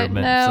Home not,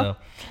 Improvement. no.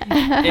 So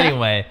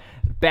anyway,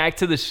 back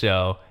to the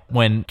show.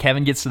 When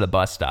Kevin gets to the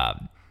bus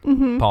stop,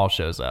 Paul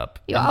shows up.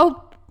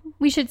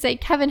 We should say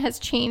Kevin has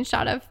changed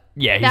out of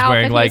he's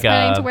wearing like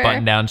a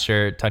button-down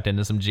shirt tucked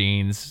into some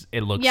jeans.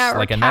 It looks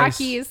like a khakis,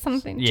 nice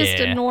something, just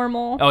a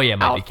normal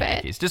maybe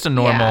khakis. Just a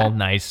normal,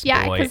 nice boy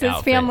outfit. Yeah, because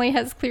his family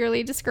has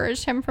clearly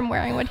discouraged him from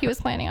wearing what he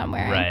was planning on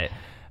wearing. Right.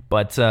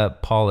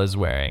 But Paul is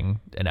wearing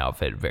an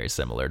outfit very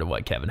similar to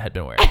what Kevin had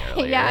been wearing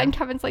earlier. Yeah, and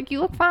Kevin's like, you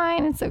look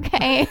fine. It's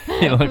okay.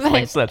 He looks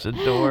like such a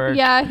dork.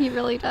 Yeah, he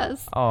really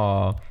does.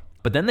 Oh,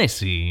 but then they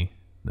see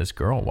this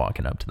girl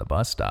walking up to the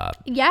bus stop.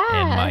 Yeah.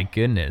 And my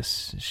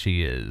goodness,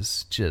 she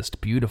is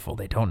just beautiful.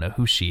 They don't know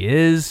who she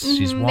is.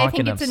 She's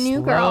walking up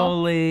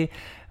slowly.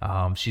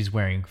 She's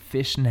wearing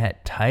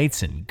fishnet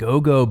tights and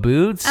go-go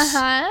boots.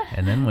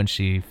 And then when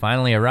she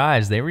finally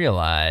arrives, they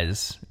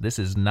realize this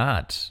is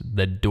not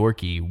the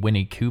dorky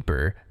Winnie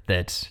Cooper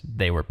that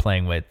they were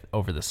playing with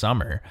over the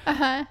summer.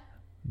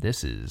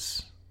 This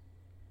is...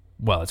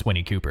 Well, it's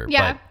Winnie Cooper.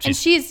 Yeah, but and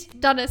she's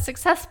done a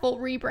successful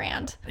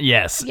rebrand.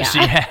 Yes, she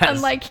has.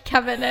 Unlike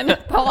Kevin and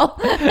Paul.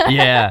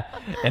 Yeah,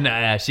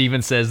 and she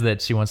even says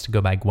that she wants to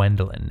go by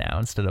Gwendolyn now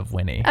instead of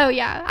Winnie. Oh,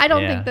 yeah. I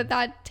don't think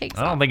that takes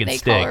off. I don't think it they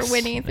sticks. Call her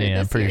Winnie through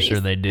I'm pretty sure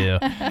they do.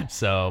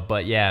 So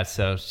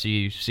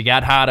she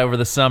got hot over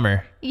the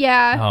summer.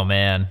 Yeah. Oh,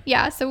 man.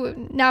 Yeah, so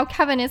now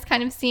Kevin is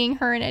kind of seeing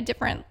her in a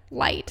different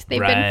light.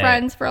 They've been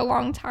friends for a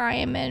long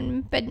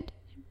time,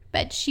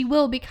 but she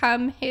will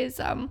become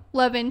his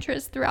love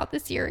interest throughout the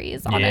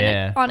series, on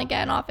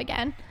again, off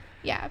again.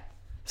 Yeah.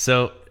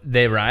 So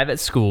they arrive at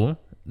school.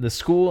 The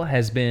school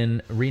has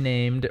been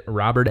renamed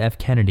Robert F.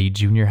 Kennedy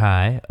Junior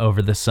High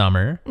over the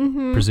summer,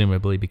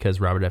 presumably because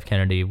Robert F.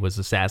 Kennedy was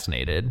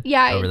assassinated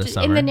over the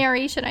summer. In the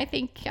narration, I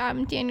think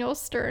Daniel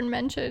Stern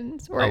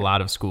mentions... a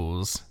lot of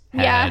schools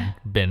had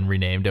been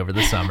renamed over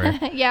the summer.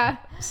 Yeah.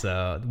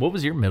 So what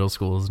was your middle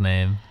school's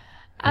name?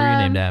 Who were you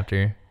named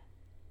after?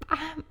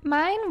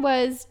 Mine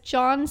was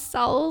John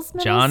Sells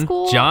Middle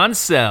School. John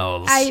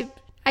Sells.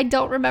 I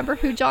don't remember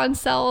who John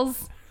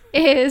Sells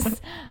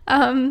is.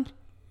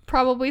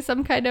 Probably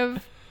some kind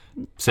of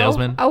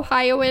salesman,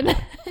 Ohioan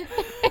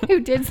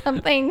who did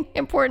something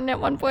important at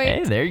one point.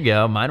 Hey, there you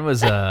go. Mine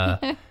was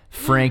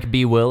Frank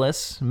B.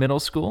 Willis Middle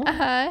School.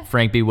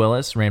 Frank B.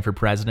 Willis ran for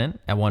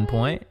president at one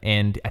point,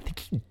 and I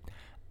think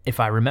if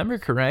I remember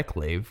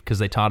correctly, because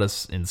they taught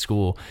us in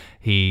school,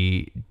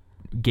 he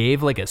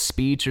gave like a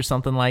speech or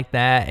something like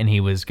that, and he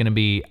was going to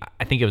be,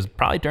 I think it was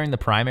probably during the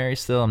primary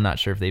still, I'm not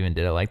sure if they even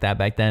did it like that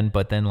back then,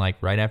 but then like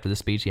right after the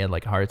speech he had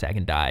like a heart attack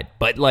and died.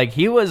 But like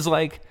he was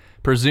like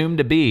presumed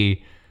to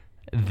be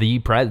the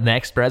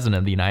next president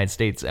of the United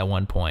States at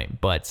one point,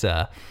 but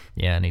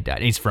and he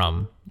died. He's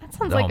from that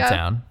sounds the like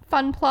hometown. A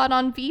fun plot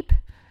on Veep.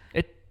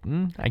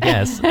 I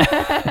guess.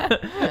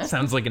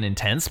 Sounds like an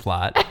intense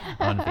plot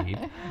on Veep.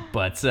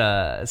 But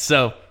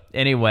so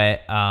anyway,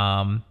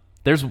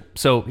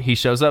 so he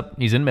shows up.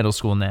 He's in middle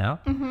school now.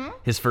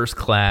 His first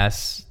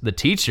class, the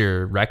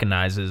teacher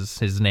recognizes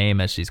his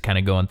name as she's kind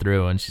of going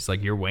through, and she's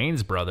like, "You're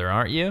Wayne's brother,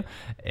 aren't you?"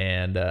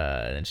 And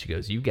then she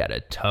goes, "You got a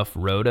tough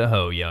row to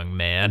hoe, young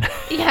man."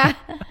 Yeah.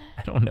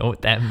 I don't know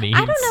what that means.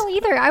 I don't know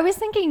either. I was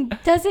thinking,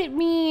 does it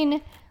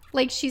mean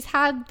like she's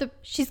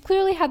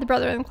clearly had the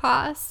brother in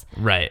class?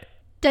 Right.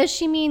 Does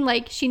she mean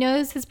like she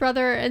knows his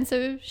brother, and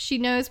so she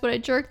knows what a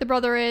jerk the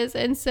brother is,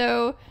 and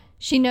so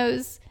she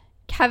knows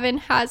Kevin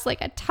has like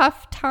a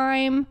tough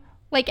time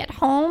like at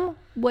home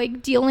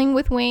like dealing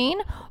with Wayne?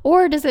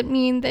 Or does it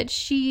mean that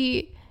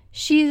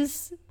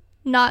she's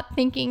not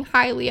thinking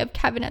highly of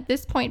Kevin at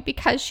this point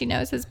because she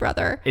knows his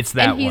brother. It's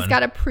that and he's one. got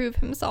to prove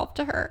himself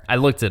to her. I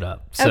looked it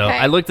up. So Okay.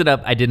 I looked it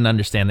up. I didn't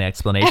understand the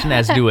explanation. It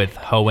has to do with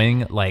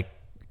hoeing, like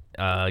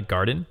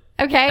garden.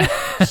 Okay,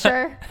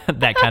 sure.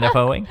 That kind of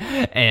hoeing.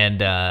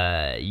 And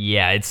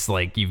yeah, it's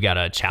like you've got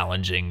a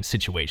challenging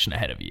situation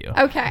ahead of you.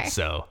 Okay.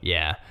 So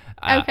yeah.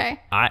 Okay.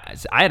 I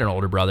had an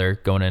older brother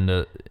going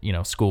into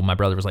school. My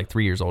brother was like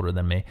 3 years older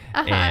than me,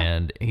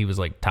 and he was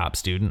like top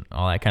student,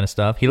 all that kind of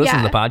stuff. He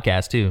listens to the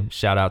podcast too.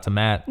 Shout out to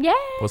Matt. Yeah.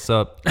 What's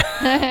up?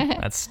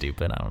 That's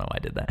stupid. I don't know why I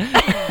did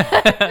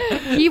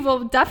that. He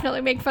will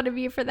definitely make fun of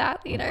you for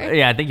that later.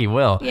 Yeah, I think he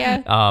will.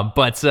 Yeah.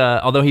 But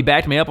although he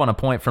backed me up on a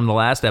point from the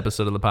last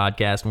episode of the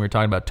podcast when we were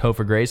talking about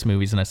Topher Grace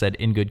movies, and I said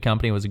In Good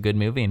Company was a good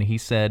movie, and he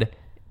said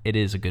it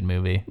is a good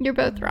movie. You're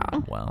both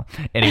wrong. Well,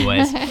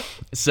 anyways,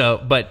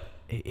 but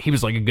he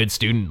was like a good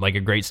student, like a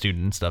great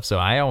student and stuff. So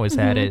I always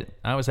had it.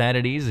 I always had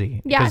it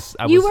easy. Yeah, 'Cause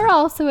I you was- were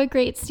also a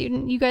great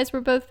student. You guys were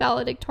both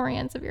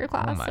valedictorians of your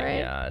class, Oh my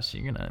right? gosh,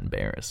 you're gonna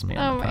embarrass me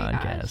Oh on the my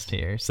podcast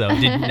here. So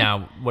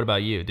now, what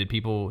about you? Do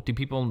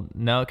people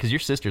know? Because your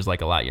sister's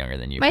like a lot younger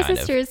than you. My kind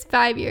sister is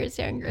 5 years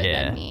younger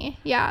Yeah. than me.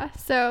 Yeah.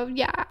 So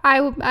yeah,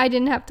 I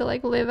didn't have to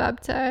like live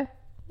up to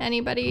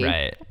anybody.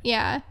 Right.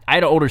 Yeah. I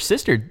had an older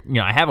sister.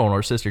 I have an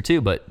older sister too,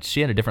 but she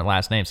had a different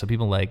last name, so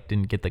people like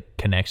didn't get the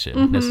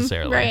connection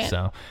necessarily. right.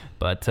 So,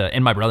 but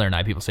and my brother and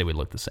I, people say we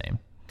look the same.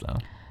 So.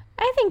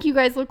 I think you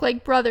guys look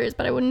like brothers,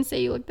 but I wouldn't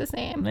say you look the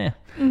same.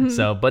 Yeah.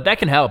 So, but that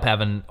can help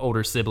having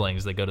older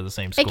siblings that go to the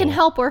same school. It can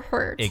help or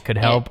hurt. It could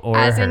help or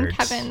as hurt. in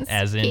Kevin's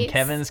As in case.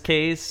 Kevin's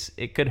case,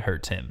 it could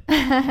hurt him.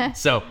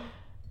 So,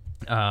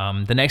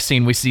 the next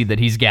scene we see that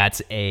he's got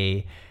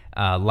a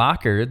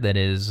locker that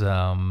is,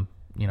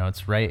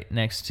 it's right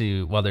next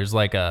to. Well, there's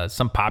like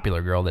some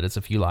popular girl that it's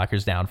a few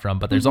lockers down from,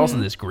 but there's also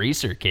this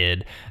greaser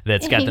kid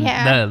that's got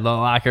Yeah. the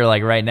locker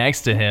like right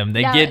next to him.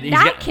 Now, He's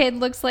that got, kid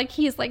looks like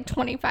he's like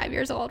 25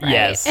 years old, right?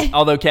 Yes,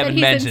 although Kevin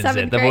But he's in mentions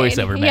it, 7th the grade.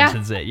 voiceover Yeah.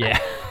 mentions it. Yeah,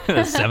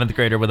 a 7th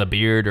grader with a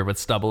beard or with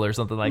stubble or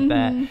something like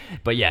that.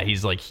 But yeah,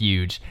 he's like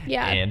huge.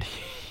 Yeah. And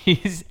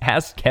he's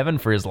asked Kevin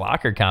for his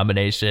locker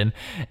combination,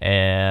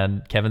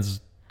 and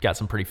Kevin's got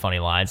some pretty funny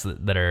lines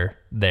that are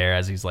there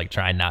as he's like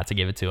trying not to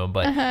give it to him.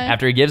 But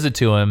after he gives it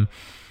to him,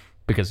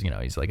 because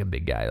he's like a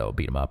big guy that'll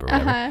beat him up or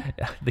whatever,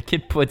 the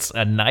kid puts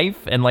a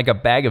knife and like a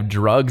bag of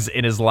drugs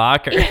in his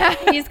locker. Yeah,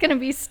 he's gonna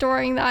be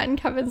storing that in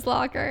Kevin's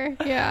locker.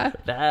 Yeah,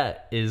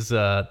 That is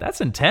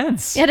that's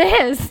intense. it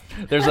is.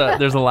 There's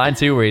a line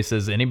too where he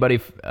says, "Anybody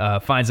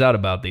finds out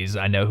about these,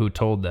 I know who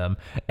told them,"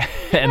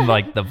 and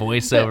like the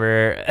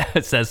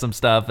voiceover says some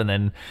stuff, and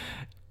then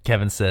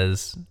Kevin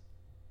says,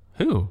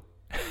 "Who?"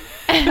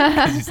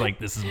 'Cause he's like,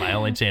 "This is my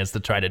only chance to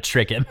try to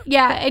trick him."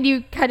 Yeah, and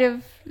you kind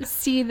of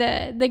see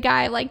the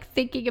guy like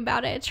thinking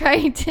about it,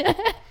 trying to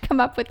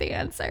come up with the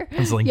answer.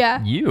 He's like,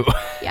 yeah, "You."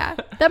 yeah,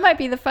 that might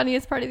be the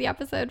funniest part of the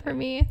episode for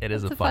me. It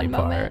is It's a funny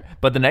fun part. moment.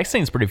 But the next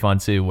scene's pretty fun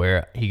too,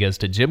 where he goes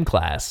to gym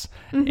class,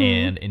 Mm-hmm.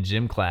 and in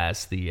gym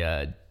class,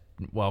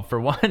 for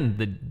one,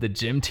 the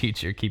gym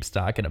teacher keeps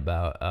talking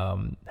about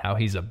how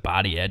he's a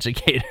body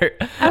educator.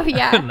 Oh,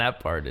 yeah. And that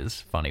part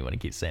is funny when he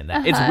keeps saying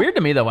that. It's weird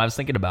to me though. I was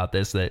thinking about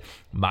this, that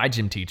my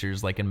gym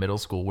teachers, like in middle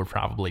school, were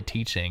probably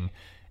teaching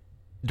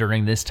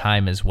during this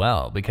time as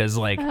well, because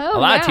like a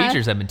lot of yeah.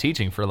 teachers have been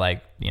teaching for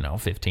like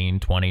 15,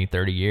 20,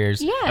 30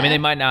 years. Yeah. I mean, they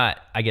might not.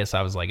 I guess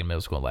I was like in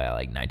middle school by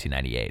like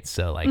 1998,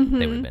 so like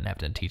they would have been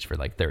having to teach for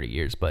like 30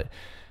 years. But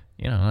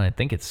I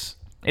think it's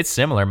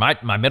similar.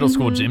 My middle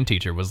school gym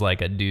teacher was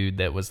like a dude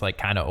that was like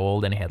kind of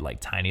old, and he had like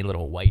tiny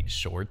little white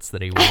shorts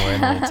that he wore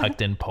and a little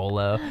tucked in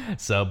polo.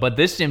 So, but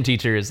this gym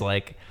teacher is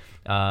like,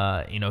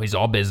 he's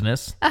all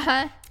business.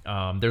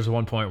 There's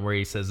one point where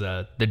he says,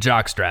 the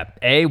jock strap.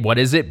 A, what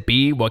is it?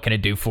 B, what can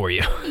it do for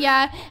you?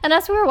 Yeah, and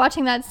as we were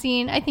watching that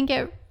scene, I think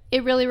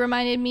it really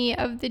reminded me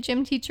of the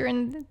gym teacher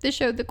in the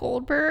show The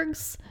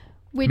Goldbergs.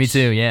 Which, Me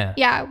too, yeah.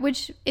 Yeah,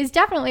 which is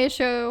definitely a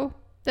show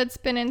that's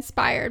been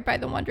inspired by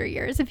the Wonder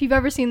Years. If you've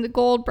ever seen The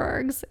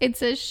Goldbergs,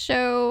 it's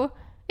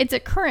a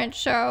current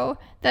show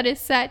that is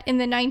set in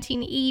the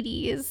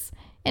 1980s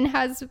and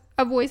has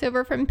a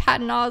voiceover from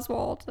Patton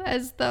Oswalt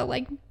as the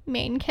like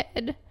main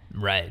kid.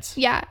 Right.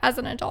 Yeah, as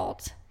an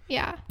adult.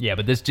 Yeah. Yeah,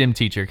 but this gym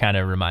teacher kind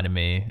of reminded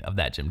me of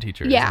that gym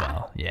teacher as Yeah.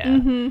 well.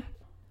 Yeah.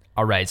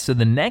 All right, so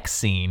the next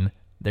scene,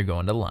 they're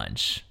going to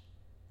lunch.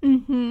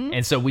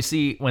 And so we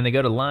see when they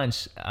go to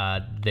lunch,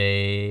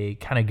 they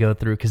kind of go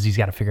through, because he's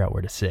got to figure out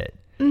where to sit.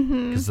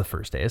 Because it's the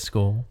first day of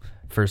school,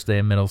 first day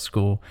of middle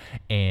school,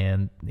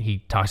 and he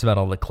talks about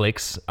all the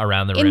cliques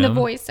around the room. In the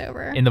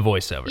voiceover. In the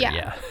voiceover, Yeah.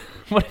 yeah.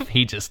 What if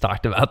he just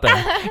talked about them?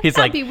 He's That'd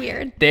like, be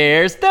weird.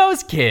 There's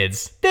those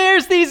kids.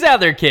 There's these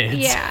other kids.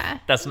 Yeah.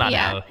 That's not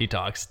Yeah. how he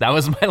talks. That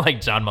was my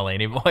like John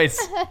Mulaney voice.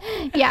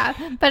 Yeah,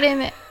 but in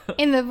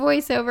the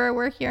voiceover,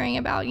 we're hearing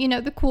about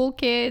the cool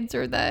kids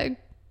or the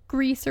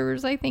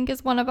greasers. I think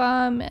is one of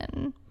them,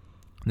 and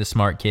The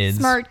smart kids.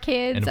 smart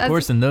kids. And of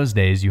course, in those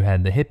days, you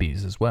had the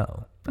hippies as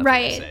well. That's what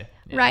they right. say.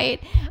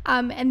 right?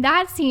 And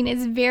that scene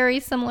is very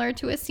similar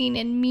to a scene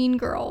in Mean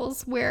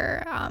Girls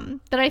where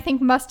that I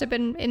think must have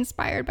been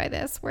inspired by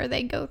this, where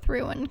they go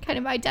through and kind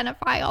of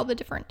identify all the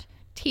different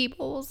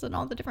tables and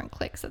all the different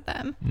cliques of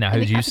them. Now,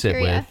 who'd you sit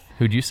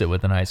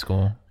with in high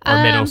school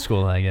or middle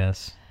school, I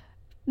guess?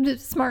 The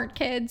smart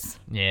kids.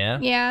 Yeah.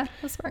 Yeah,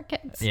 the smart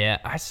kids. Yeah,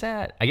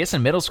 I guess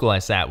in middle school I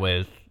sat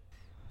with,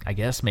 I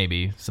guess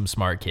maybe some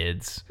smart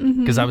kids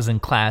because I was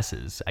in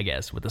classes, I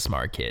guess, with the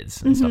smart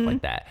kids and stuff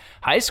like that.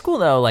 High school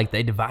though, like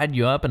they divide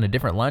you up into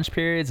different lunch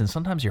periods, and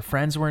sometimes your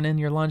friends weren't in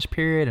your lunch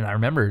period. And I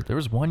remember there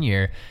was one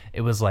year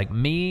it was like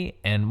me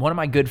and one of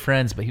my good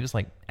friends, but he was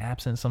like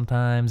absent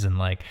sometimes, and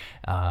like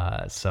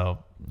so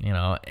you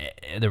know,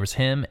 there was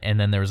him, and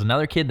then there was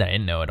another kid that I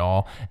didn't know at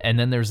all, and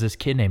then there was this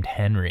kid named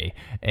Henry,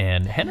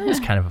 and Henry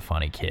was kind of a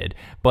funny kid,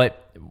 but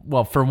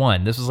well, for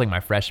one, this was like my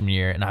freshman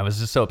year, and I was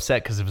just so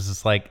upset because it was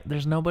just like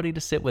there's nobody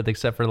to sit with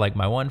except for like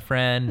my one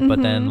friend,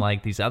 but then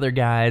like these other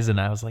guys, and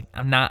I was like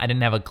I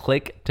didn't have a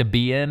clique to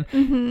be in.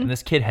 And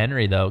this kid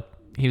Henry though,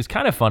 he was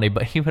kind of funny,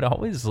 but he would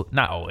always,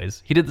 not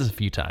always, he did this a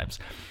few times,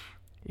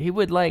 he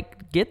would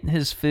like get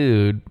his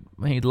food,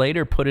 he'd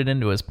later put it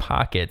into his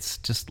pockets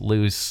just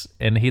loose,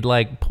 and he'd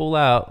like pull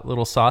out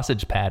little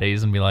sausage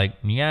patties and be like,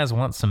 you guys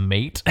want some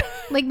meat?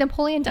 Like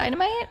Napoleon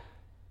Dynamite?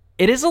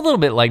 It is a little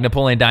bit like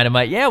Napoleon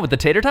Dynamite, yeah, with the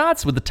tater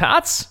tots, with the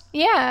tots.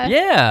 Yeah.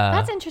 Yeah.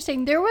 That's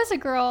interesting. There was a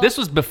girl. This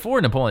was before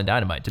Napoleon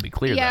Dynamite, to be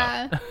clear,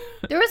 yeah. though.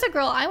 There was a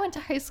girl I went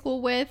to high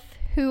school with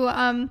who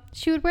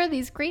she would wear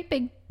these great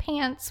big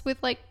pants with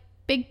like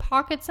big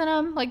pockets in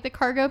them, like the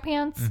cargo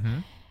pants.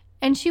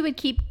 And she would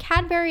keep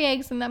Cadbury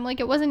eggs in them like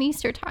it wasn't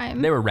Easter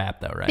time. They were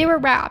wrapped though, right? They were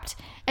wrapped.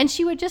 And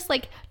she would just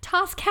like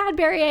toss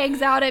Cadbury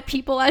eggs out at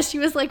people as she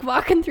was like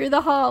walking through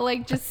the hall,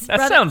 like just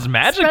That sounds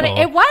magical.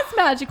 It was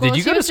magical. Did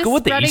you go to school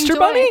with the Easter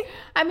Bunny?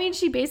 I mean,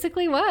 she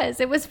basically was.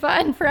 It was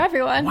fun for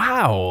everyone.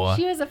 Wow.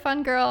 She was a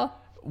fun girl.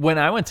 When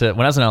I was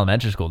in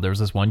elementary school, there was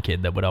this one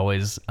kid that would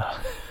always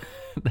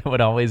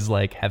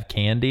like have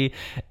candy,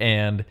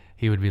 and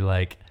he would be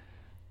like,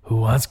 who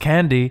wants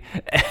candy?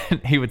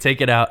 And he would take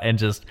it out and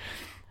just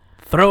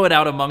throw it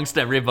out amongst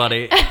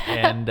everybody,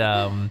 and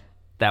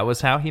that was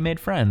how he made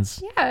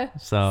friends. Yeah.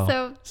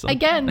 So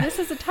again, this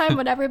is a time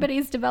when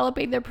everybody's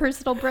developing their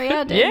personal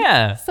brand. And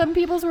yeah. Some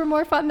people's were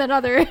more fun than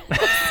others.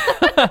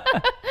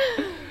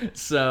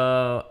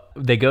 So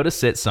they go to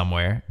sit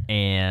somewhere,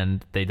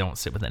 and they don't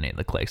sit with any of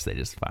the cliques. They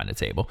just find a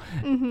table,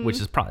 which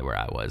is probably where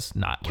I was,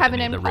 not Kevin with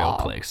any and of the real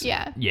Paul. cliques.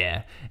 Yeah.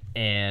 Yeah.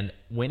 And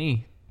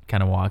Winnie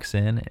kind of walks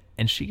in,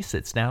 and she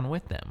sits down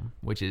with them,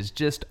 which is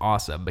just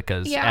awesome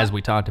because as we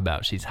talked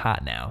about, she's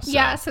hot now. So.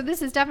 Yeah, so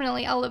this is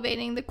definitely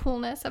elevating the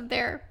coolness of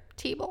their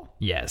table.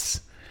 Yes.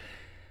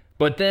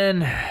 But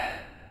then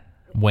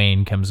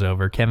Wayne comes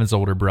over, Kevin's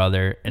older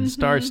brother, and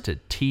starts to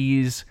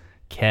tease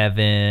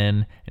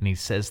Kevin, and he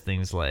says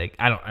things like,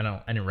 I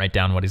didn't write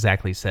down what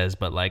exactly he says,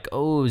 but like,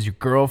 oh, is your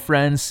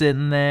girlfriend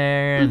sitting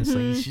there? And it's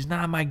like, she's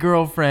not my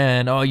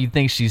girlfriend. Oh, you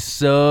think she's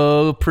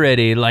so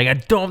pretty? Like, I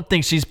don't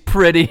think she's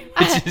pretty.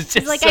 Which is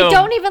just like, I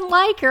don't even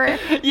like her.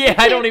 Yeah,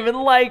 I don't even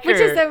like her.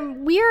 Which is a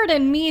weird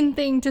and mean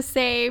thing to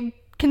say,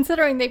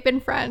 considering they've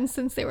been friends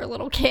since they were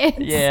little kids.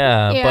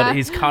 Yeah, but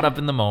he's caught up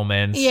in the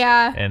moment.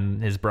 Yeah.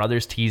 And his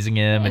brother's teasing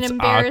him. And it's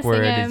embarrassing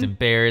awkward. him. He's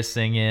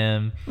embarrassing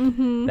him.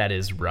 That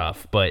is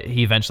rough. But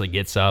he eventually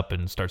gets up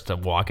and starts to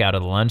walk out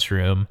of the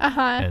lunchroom.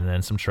 And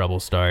then some trouble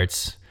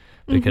starts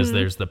because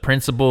there's the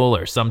principal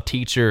or some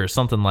teacher or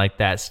something like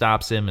that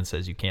stops him and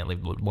says, you can't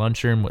leave the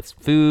lunchroom with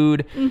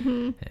food.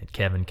 And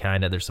Kevin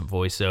there's some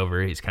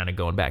voiceover. He's kind of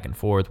going back and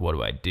forth. What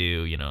do I do?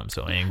 You know, I'm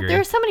so angry. There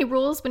are so many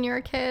rules when you're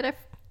a kid.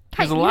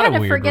 There's a lot of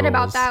weird forget rules.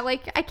 About that.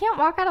 Like, I can't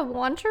walk out of the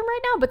lunchroom right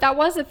now, but that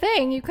was a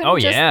thing. You couldn't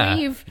just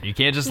leave. You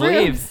can't just rooms.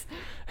 leave.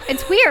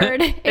 It's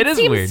weird. It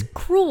seems weird.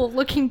 Cruel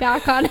looking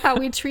back on how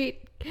we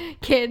treat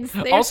kids.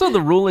 Also, the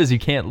rule is you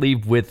can't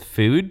leave with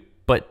food,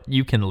 but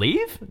you can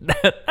leave?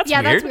 That's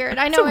weird. That's weird.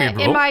 I know in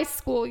rule. my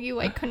school, you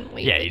couldn't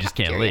leave. Yeah, the you just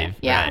can't cafeteria. leave.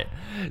 Yeah.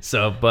 Right.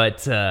 So,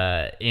 but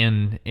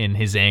in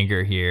his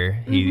anger here,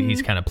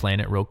 he's kind of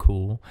playing it real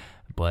cool,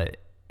 but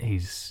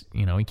he's,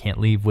 he can't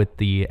leave with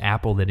the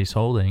apple that he's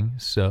holding,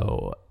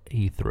 so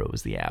he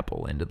throws the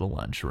apple into the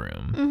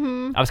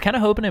lunchroom. I was kind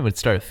of hoping it would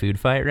start a food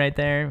fight right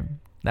there.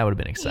 That would have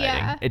been exciting.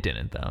 Yeah. It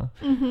didn't, though.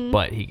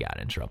 But he got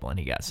in trouble, and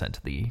he got sent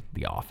to the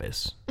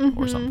office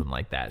or something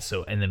like that.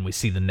 So, and then we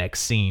see the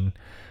next scene.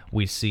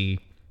 We see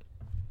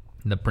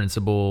the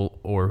principal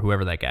or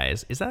whoever that guy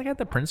is. Is that guy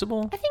the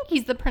principal? I think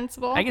he's the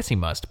principal. I guess he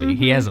must be.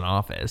 He has an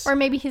office. Or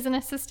maybe he's an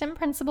assistant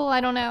principal.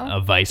 I don't know.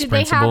 A vice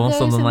principal,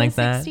 something like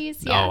that. 60s?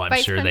 Yeah, oh, I'm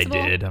vice sure principal.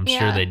 they did. I'm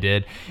sure they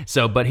did.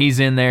 So, but he's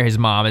in there. His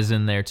mom is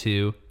in there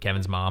too.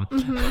 Kevin's mom.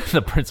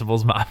 The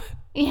principal's mom.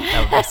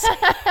 Yeah.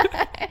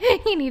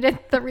 He needed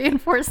the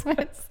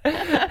reinforcements.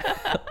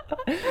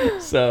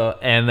 So,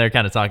 and they're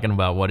kind of talking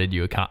about what did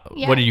you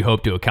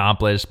hope to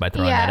accomplish by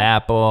throwing that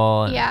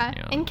apple?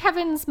 And, and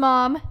Kevin's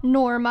mom,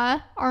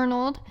 Norma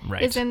Arnold,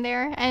 is in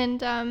there,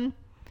 and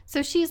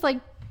so she's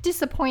like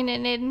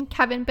disappointed in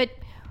Kevin, but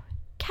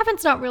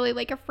Kevin's not really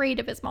like afraid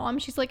of his mom.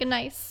 She's like a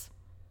nice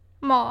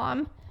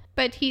mom.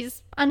 but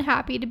he's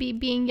unhappy to be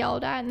being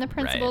yelled at in the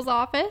principal's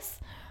office.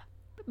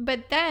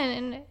 But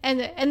then,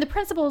 and the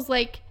principal's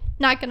like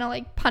not gonna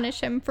like punish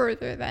him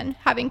further than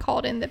having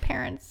called in the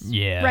parents.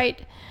 Yeah.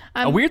 Right.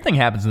 A weird thing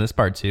happens in this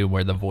part too,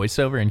 where the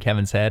voiceover in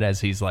Kevin's head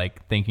as he's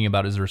like thinking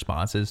about his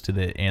responses to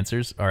the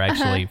answers are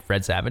actually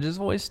Fred Savage's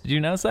voice. Did you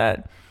notice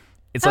that?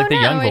 It's like the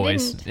young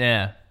voice.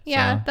 Yeah.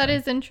 Yeah, So, that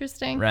is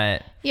interesting.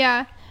 right.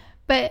 Yeah.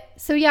 But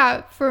so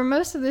yeah, for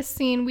most of this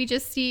scene, we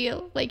just see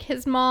like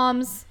his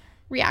mom's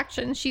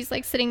reaction. She's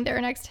like sitting there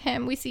next to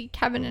him. We see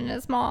Kevin and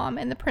his mom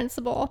and the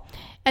principal.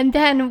 And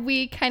then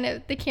the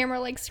camera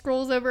like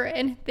scrolls over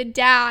and the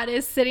dad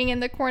is sitting in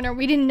the corner.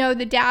 We didn't know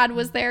the dad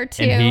was there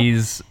too. And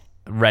he's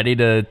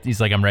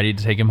like, I'm ready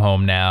to take him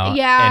home now.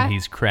 Yeah. And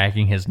he's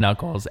cracking his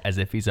knuckles as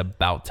if he's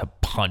about to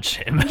punch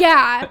him.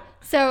 Yeah.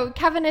 So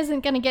Kevin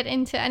isn't going to get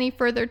into any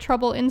further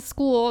trouble in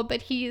school,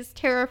 but he's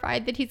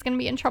terrified that he's going to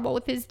be in trouble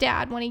with his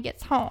dad when he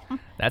gets home.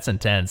 That's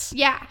intense.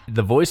 Yeah.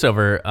 The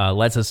voiceover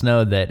lets us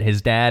know that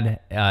his dad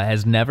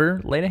has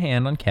never laid a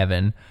hand on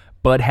Kevin,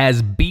 but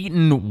has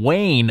beaten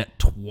Wayne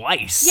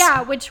twice.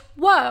 Yeah, which,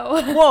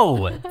 whoa.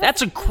 Whoa,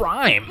 that's a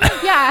crime.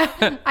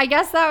 Yeah, I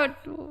guess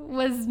that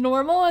was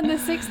normal in the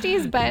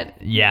 60s,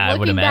 but yeah, I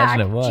would looking imagine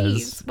back, it was.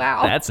 geez,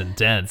 wow. That's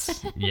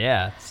intense.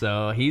 Yeah,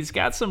 so he's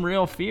got some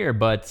real fear,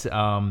 but...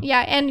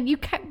 yeah, and we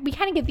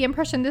kind of get the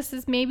impression this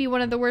is maybe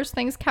one of the worst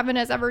things Kevin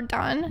has ever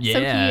done. Yeah. So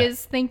he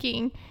is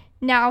thinking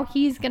now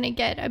he's going to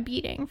get a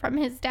beating from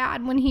his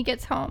dad when he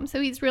gets home,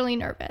 so he's really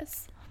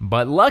nervous.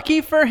 But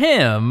lucky for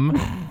him,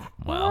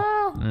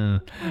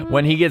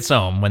 when he gets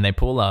home, when they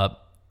pull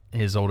up,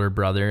 his older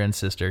brother and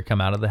sister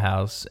come out of the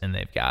house and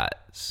they've got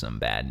some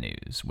bad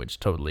news, which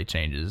totally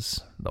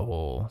changes the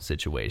whole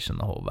situation,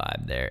 the whole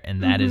vibe there.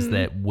 And that is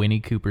that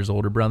Winnie Cooper's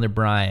older brother,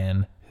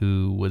 Brian,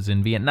 who was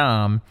in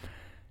Vietnam,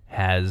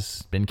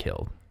 has been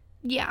killed.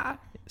 Yeah.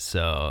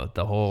 So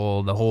the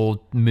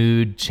whole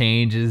mood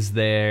changes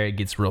there. It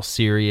gets real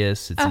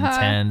serious. It's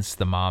intense.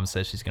 The mom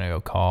says she's gonna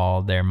go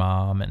call their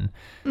mom and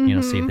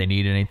see if they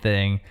need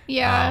anything.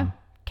 Yeah.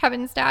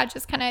 Kevin's dad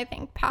just kind of, I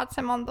think, pats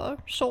him on the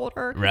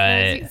shoulder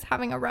because he's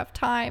having a rough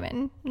time,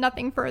 and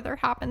nothing further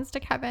happens to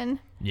Kevin.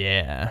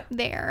 Yeah.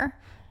 There.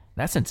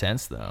 That's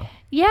intense, though.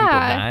 Yeah.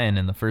 People dying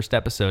in the first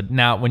episode.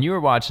 Now, when you were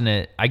watching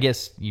it, I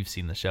guess you've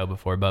seen the show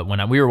before, but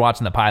when we were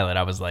watching the pilot,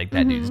 I was like,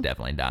 that dude's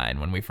definitely dying.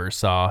 When we first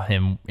saw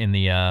him in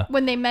the...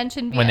 when they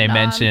mentioned Vietnam. When they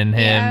mentioned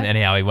him and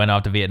how he went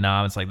off to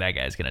Vietnam, it's like, that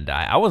guy's going to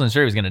die. I wasn't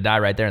sure he was going to die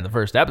right there in the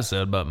first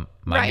episode, but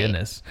my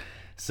goodness.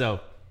 So,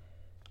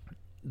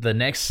 the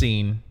next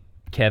scene,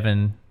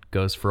 Kevin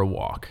goes for a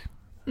walk.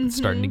 It's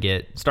starting to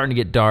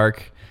get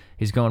dark.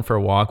 He's going for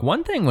a walk.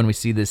 One thing when we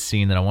see this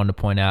scene that I wanted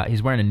to point out,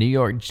 he's wearing a New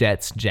York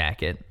Jets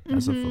jacket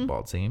as a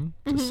football team,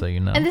 just so you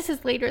know. And this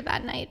is later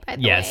that night, by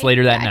the way. Yeah, it's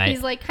later that night.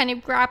 He's like kind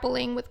of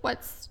grappling with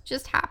what's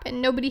just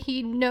happened. Nobody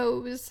he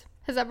knows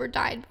has ever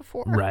died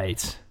before.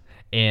 Right.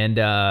 And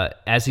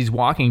as he's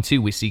walking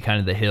too, we see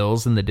kind of the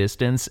hills in the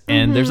distance.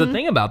 And there's a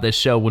thing about this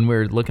show when we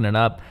were looking it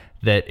up,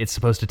 that it's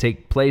supposed to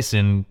take place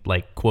in,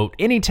 like, quote,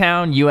 any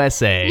town,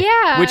 USA.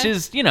 Yeah. Which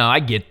is, I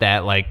get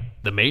that, like,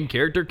 the main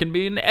character can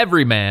be an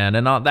everyman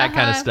and all that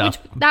kind of stuff.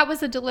 Which, that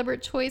was a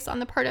deliberate choice on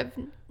the part of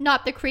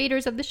not the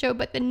creators of the show,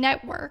 but the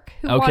network,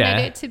 who wanted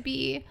it to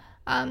be...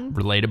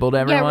 relatable to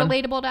everyone?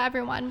 Yeah, relatable to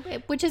everyone,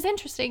 which is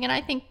interesting, and I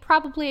think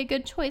probably a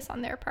good choice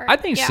on their part. I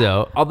think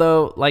so.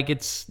 Although, like,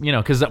 it's,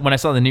 because when I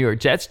saw the New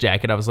York Jets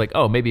jacket, I was like,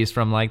 oh, maybe it's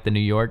from, like, the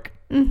New York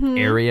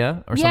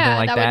area or something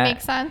like that. Yeah, that would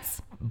make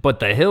sense.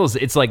 But the hills,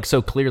 it's like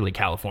so clearly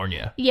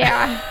California.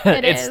 Yeah,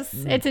 it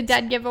is. It's a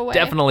dead giveaway.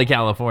 Definitely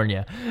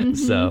California.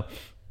 So,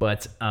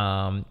 but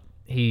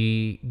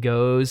he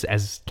goes,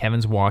 as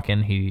Kevin's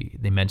walking,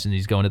 they mentioned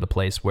he's going to the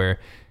place where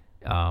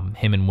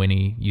him and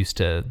Winnie used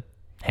to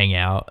hang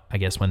out, I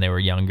guess, when they were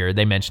younger.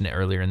 They mentioned it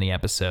earlier in the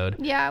episode.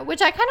 Yeah,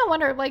 which I kind of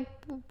wonder, like,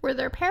 were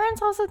their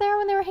parents also there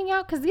when they were hanging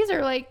out? Because these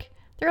are like,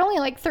 they're only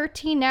like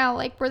 13 now.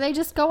 Like, were they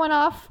just going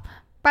off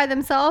by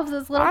themselves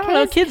as little kids? I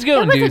don't know. Kids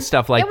go and do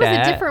stuff like that. It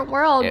was a different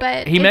world,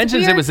 but he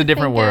mentions it was a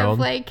different world. Of,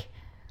 like,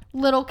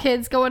 little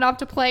kids going off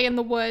to play in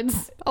the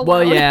woods alone.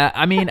 Well, yeah.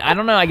 I mean, I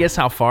don't know. I guess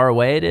how far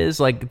away it is.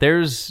 Like,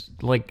 there's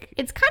like...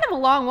 It's kind of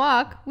a long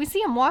walk. We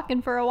see him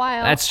walking for a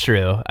while. That's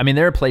true. I mean,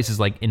 there are places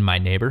like in my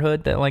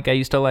neighborhood that like I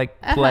used to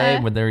like play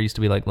where there used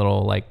to be like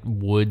little like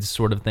woods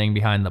sort of thing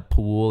behind the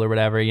pool or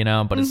whatever,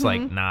 but it's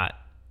like not...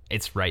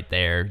 It's right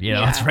there,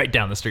 It's right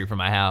down the street from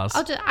my house.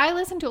 I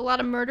listen to a lot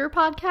of murder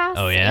podcasts.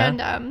 Oh, yeah?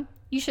 And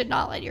you should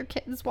not let your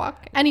kids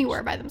walk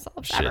anywhere by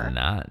themselves ever. Should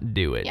not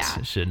do it.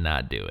 Yeah. Should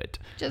not do it.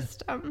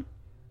 Just,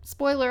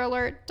 spoiler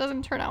alert,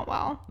 doesn't turn out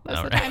well most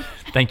of the time.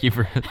 Thank you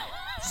for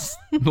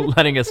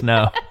letting us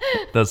know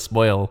the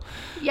spoil.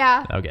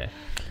 Yeah. Okay.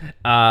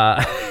 But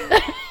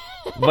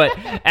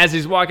as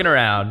he's walking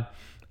around,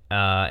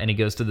 and he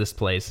goes to this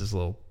place, this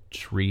little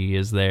tree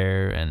is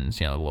there, and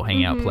a little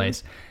hangout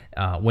place.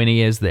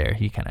 Winnie is there.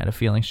 He kind of had a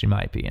feeling she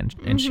might be,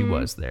 and she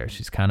was there.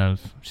 She's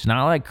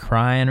not like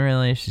crying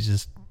really. She's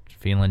just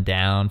feeling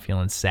down,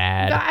 feeling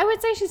sad. I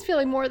would say she's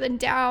feeling more than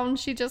down.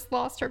 She just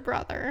lost her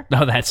brother.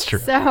 Oh, that's true.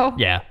 So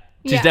yeah,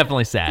 She's Yeah.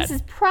 definitely sad. This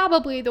is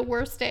probably the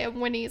worst day of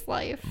Winnie's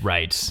life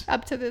Right.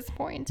 up to this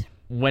point.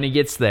 When he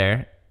gets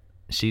there,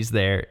 she's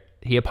there.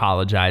 He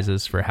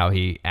apologizes for how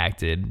he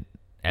acted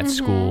at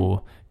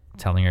school,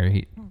 telling her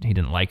he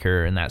didn't like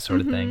her and that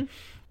sort of thing.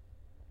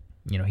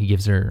 You know, he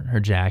gives her her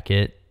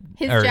jacket.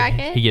 His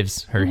jacket? He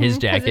gives her his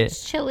 'Cause jacket.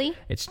 it's chilly.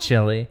 It's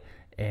chilly.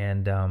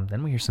 And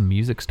then we hear some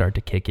music start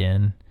to kick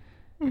in.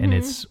 And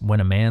it's When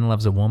a Man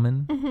Loves a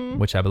Woman,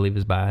 which I believe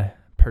is by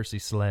Percy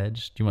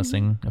Sledge. Do you want to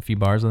sing a few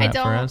bars of that for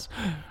don't. us?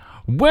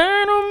 When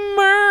a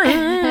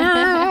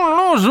man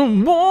loves a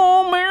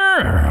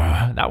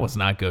woman. That was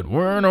not good.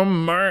 When a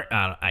man.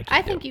 I can't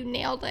I do think it. you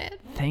nailed it.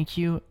 Thank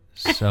you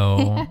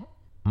so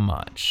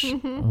much.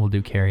 We'll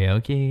do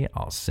karaoke.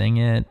 I'll sing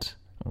it.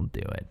 We'll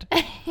do it.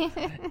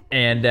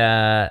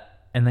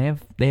 And they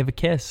have a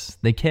kiss.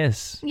 They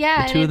kiss.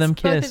 Yeah, the two of them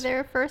it's both kiss. of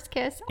their first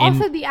kiss. In-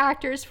 Also, the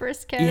actor's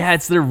first kiss. Yeah,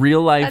 it's their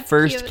real life That's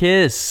first cute.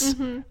 kiss.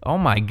 Oh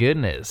my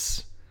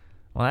goodness.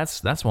 Well,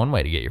 that's one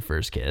way to get your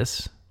first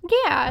kiss.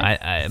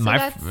 Yeah. So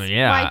that's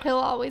why he'll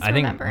always I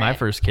think remember my it.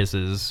 first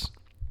kisses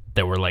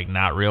that were like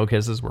not real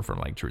kisses were from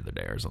like Truth or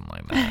Dare or something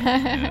like that.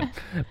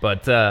 Yeah.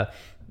 But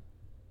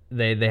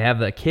they have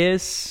the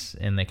kiss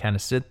and they kind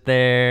of sit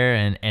there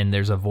and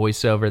there's a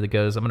voiceover that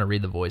goes. I'm gonna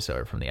read the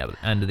voiceover from the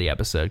end of the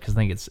episode because I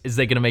think is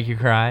they gonna make you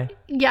cry?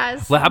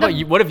 Yes. Well, how about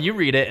you? What if you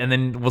read it and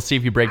then we'll see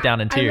if you break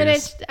down in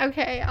tears?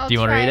 Okay, I'll Do you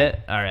want to try. read it?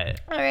 All right.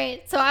 All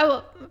right. So I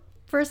will.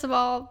 First of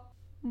all,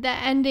 the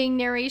ending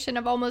narration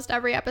of almost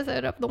every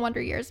episode of The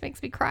Wonder Years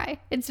makes me cry.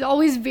 It's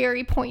always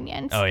very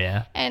poignant. Oh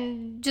yeah.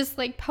 And just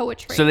like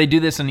poetry. So they do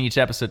this in each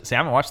episode. See, I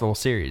haven't watched the whole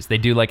series. They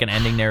do like an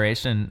ending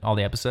narration in all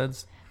the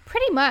episodes.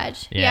 Pretty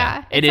much.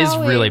 Yeah. It It's is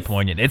really always-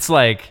 poignant. It's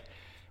like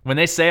when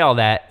they say all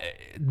that,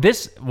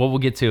 we'll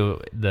get to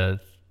the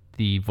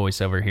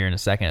voiceover here in a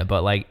second,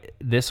 but like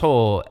this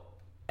whole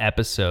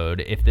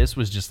episode, if this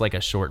was just like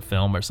a short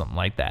film or something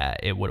like that,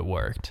 it would have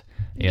worked.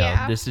 You know,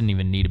 Yeah. this didn't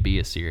even need to be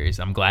a series.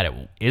 I'm glad it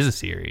is a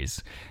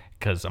series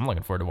because I'm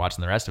looking forward to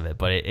watching the rest of it,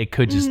 but it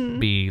could just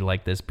be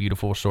like this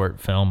beautiful short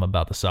film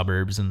about the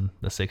suburbs in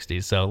the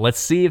 60s. So let's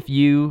see if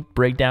you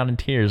break down in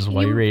tears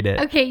while you read it.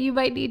 Okay, you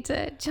might need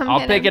to jump I'll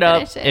in pick and it up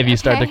finish it, if you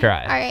start to okay?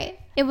 cry. All right.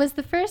 It was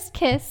the first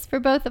kiss for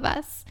both of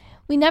us.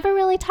 We never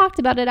really talked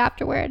about it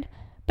afterward,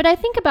 but I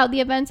think about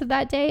the events of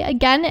that day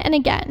again and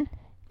again.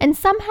 And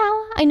somehow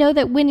I know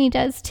that Winnie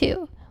does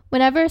too.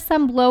 Whenever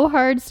some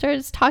blowhard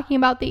starts talking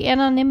about the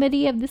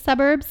anonymity of the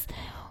suburbs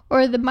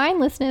or the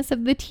mindlessness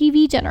of the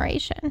TV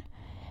generation.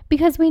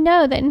 Because we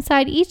know that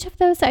inside each of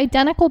those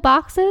identical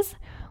boxes,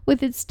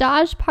 with its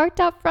Dodge parked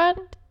out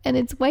front and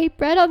its white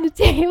bread on the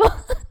table,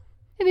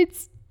 and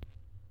its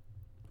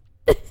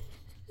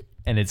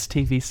and its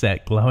TV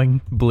set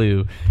glowing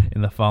blue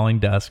in the falling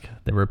dusk,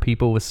 there were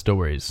people with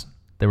stories.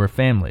 There were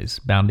families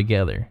bound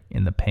together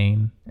in the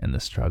pain and the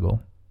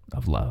struggle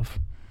of love.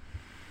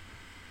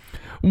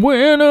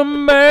 When a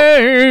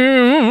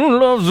man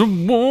loves a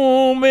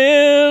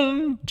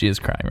woman. She is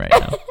crying right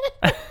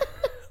now.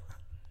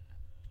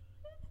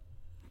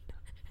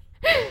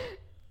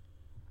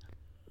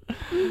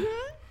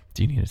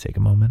 Do you need to take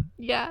a moment?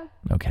 yeah.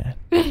 Okay.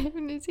 I'm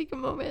gonna take a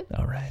moment.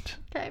 All right.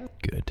 Okay.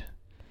 Good.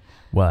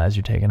 Well, as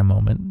you're taking a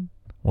moment,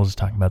 we'll just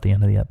talk about the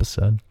end of the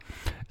episode.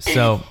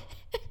 So,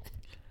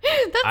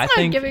 That's I not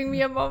think- giving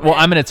me a moment. well,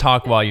 I'm going to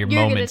talk while you're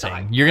You're gonna momenting.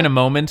 talk. You're going to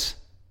moment.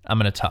 I'm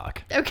going to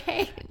talk.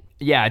 Okay.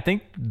 Yeah, I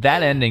think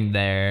that ending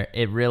there,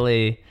 it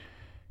really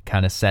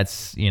kind of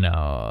sets, kind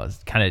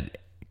of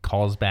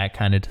calls back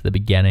kind of to the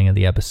beginning of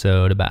the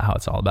episode about how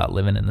it's all about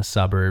living in the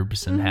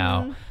suburbs and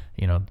how,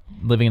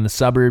 living in the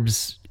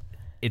suburbs,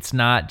 it's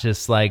not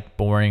just like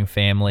boring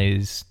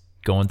families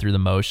going through the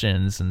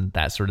motions and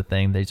that sort of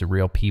thing. These are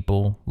real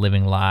people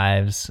living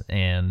lives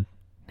and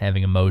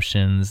having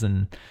emotions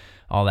and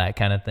all that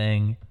kind of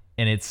thing.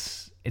 And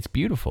it's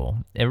beautiful.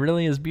 It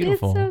really is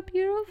beautiful. It's so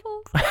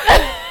beautiful.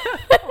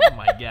 Oh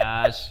my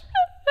gosh.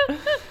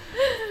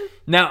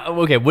 Now,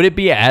 okay, would it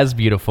be as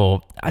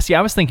beautiful?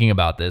 I was thinking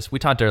about this. We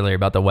talked earlier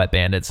about the wet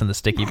bandits and the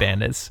sticky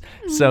bandits.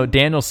 So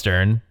Daniel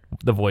Stern,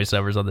 the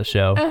voiceovers on the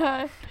show.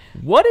 Uh-huh.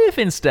 What if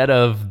instead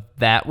of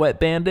that wet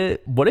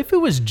bandit, what if it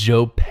was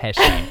Joe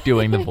Pesci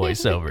doing the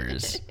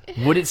voiceovers?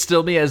 Would it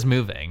still be as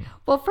moving?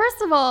 Well,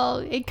 first of all,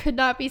 it could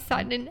not be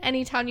set in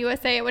any town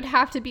USA. It would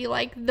have to be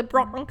like the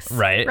Bronx,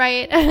 Right.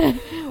 Right,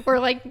 or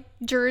like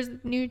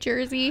New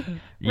Jersey,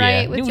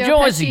 right? With New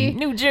Joe Jersey, Pesci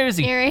New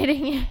Jersey.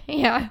 narrating.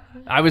 Yeah,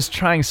 I was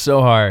trying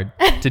so hard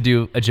to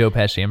do a Joe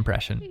Pesci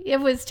impression.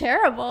 it was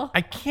terrible. I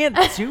can't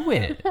do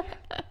it.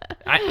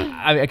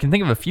 I can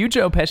think of a few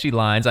Joe Pesci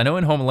lines. I know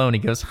in Home Alone he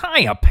goes,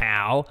 "Hiya,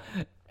 pal."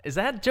 Is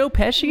that Joe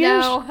Pesci-ish?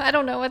 No, I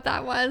don't know what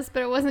that was,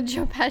 but it wasn't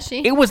Joe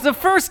Pesci. It was the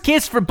first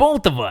kiss for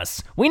both of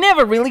us. We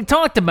never really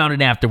talked about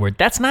it afterward.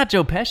 That's not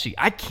Joe Pesci.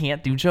 I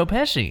can't do Joe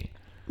Pesci.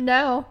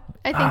 No,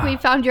 I think we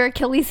found your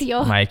Achilles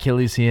heel. My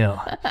Achilles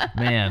heel.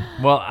 Man.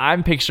 Well,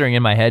 I'm picturing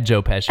in my head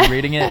Joe Pesci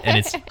reading it, and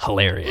it's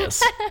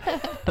hilarious.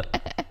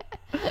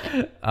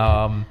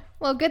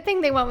 Well, good thing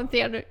they went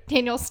with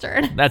Daniel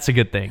Stern. That's a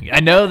good thing. I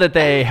know that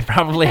they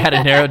probably had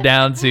it narrowed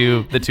down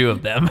to the two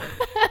of them.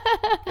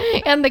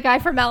 And the guy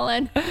from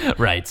Ellen.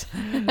 Right.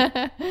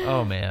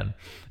 Oh man.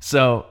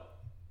 So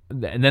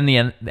and then the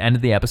end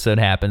of the episode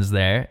happens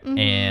there,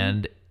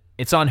 and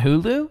it's on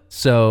Hulu,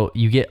 so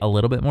you get a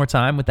little bit more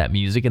time with that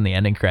music in the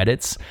ending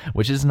credits,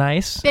 which is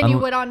nice. Than you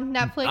would on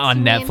Netflix.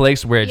 On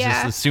Netflix, where it's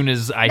just as soon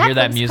as I hear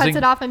that music, cuts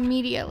it off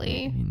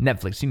immediately.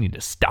 Netflix, you need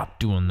to stop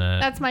doing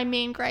that. That's my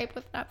main gripe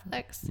with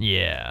Netflix.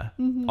 Yeah.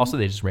 Also,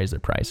 they just raise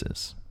their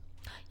prices.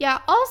 Yeah.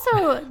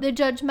 Also, the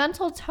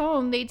judgmental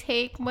tone they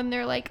take when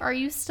they're like, "Are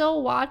you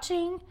still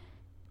watching?"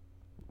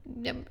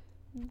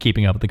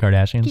 Keeping Up with the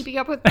Kardashians. Keeping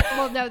Up with.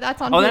 Well, no,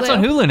 that's on. Oh, Hulu. that's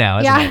on Hulu now,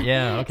 isn't it?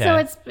 Yeah. Okay. So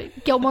it's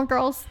Gilmore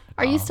Girls.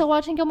 Are you still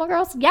watching Gilmore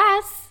Girls?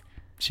 Yes.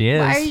 She is.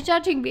 Why are you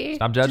judging me?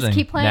 Stop judging. Just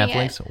keep playing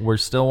Netflix. it. We're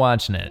still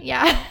watching it.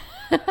 Yeah.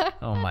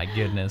 Oh my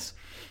goodness.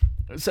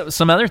 So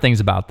some other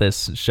things about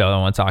this show I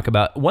want to talk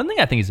about. One thing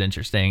I think is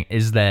interesting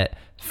is that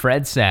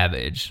Fred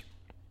Savage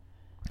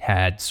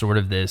had sort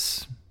of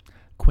this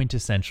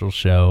quintessential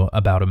show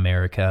about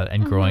America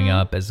and growing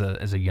up as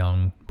a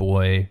young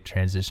boy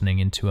transitioning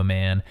into a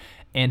man.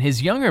 And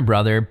his younger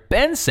brother,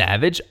 Ben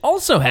Savage,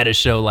 also had a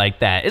show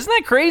like that. Isn't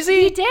that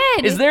crazy? He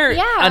did. Is there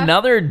Yeah.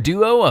 another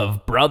duo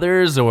of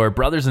brothers or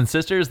brothers and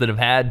sisters that have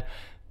had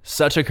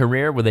such a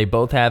career where they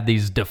both have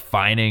these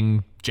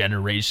defining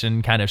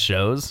generation kind of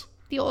shows?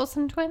 The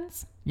Olsen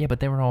twins. Yeah,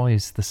 but they were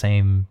always the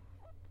same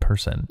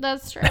person.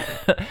 That's true.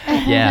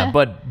 Yeah,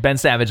 but Ben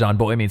Savage on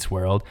Boy Meets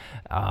World,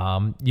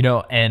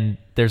 and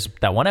there's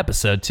that one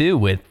episode too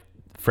with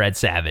Fred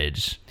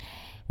Savage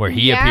where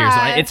he appears.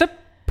 It's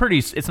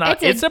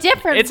a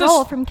different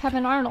role from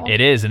Kevin Arnold.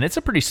 It is, and it's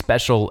a pretty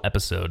special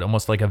episode,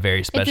 almost like a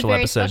very special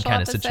very episode special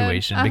kind of episode.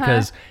 situation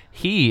because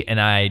he and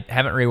I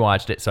haven't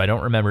rewatched it, so I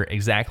don't remember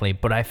exactly,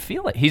 but I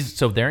feel like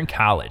they're in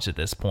college at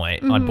this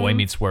point on Boy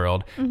Meets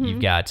World.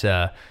 You've got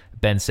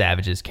Ben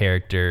Savage's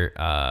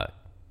character,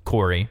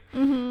 Corey,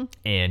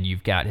 and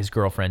you've got his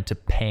girlfriend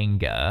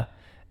Topanga,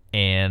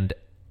 and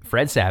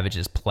Fred Savage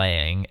is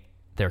playing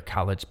their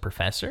college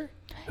professor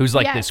who's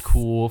like this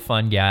cool,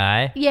 fun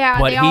guy. Yeah,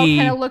 but they all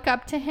kind of look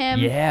up to him.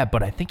 Yeah,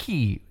 but I think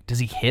does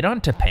he hit on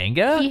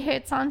Topanga? He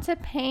hits on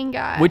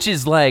Topanga. Which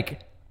is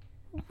like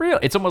real.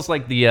 It's almost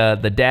like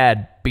the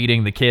dad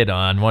beating the kid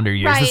on Wonder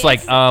Years. Right. It's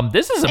like,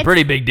 this is a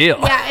pretty big deal.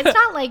 Yeah, it's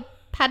not like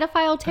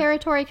pedophile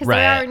territory because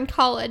they are in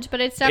college,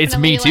 but it's definitely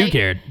Me Too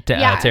territory.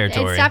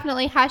 It's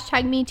definitely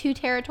hashtag Me Too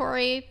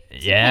territory.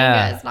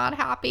 Yeah. Topanga is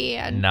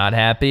not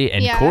happy.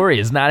 And Corey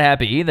is not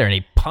happy either, and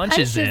he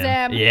punches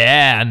him.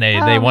 Yeah, and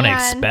they want to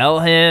expel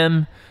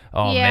him.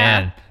 Oh,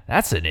 man.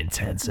 That's an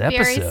intense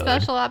episode. Very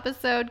special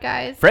episode,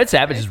 guys. Fred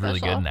Savage is really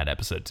good in that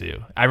episode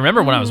too. I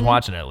remember when I was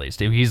watching it, at least.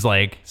 He's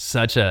like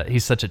such a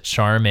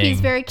charming.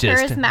 He's very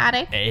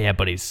charismatic. Yeah,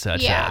 but he's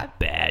such a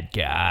bad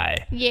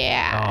guy.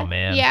 Yeah. Oh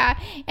man. Yeah,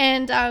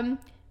 and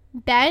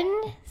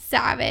Ben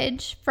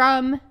Savage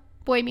from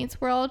Boy Meets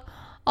World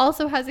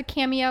also has a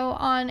cameo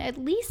on at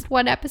least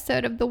one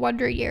episode of The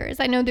Wonder Years.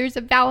 I know there's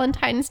a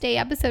Valentine's Day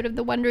episode of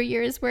The Wonder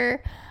Years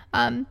where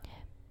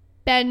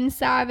Ben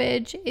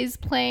Savage is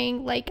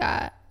playing like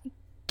a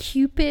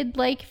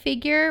Cupid-like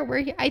figure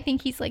where I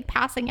think he's like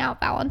passing out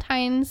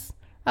Valentines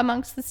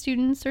amongst the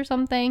students or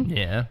something.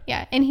 Yeah.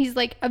 Yeah, and he's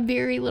like a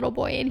very little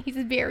boy and he's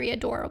very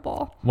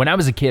adorable. When I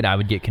was a kid, I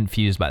would get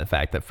confused by the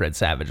fact that Fred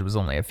Savage was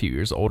only a few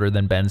years older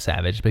than Ben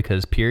Savage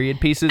because period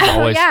pieces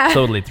always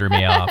totally threw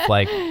me off.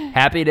 Like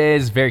Happy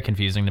Days, very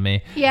confusing to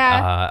me.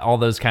 Yeah. All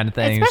those kind of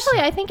things. Especially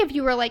I think if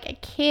you were like a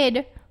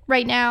kid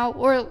right now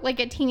or like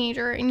a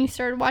teenager and you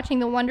started watching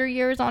The Wonder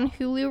Years on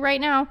Hulu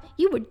right now,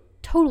 you would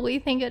totally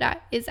think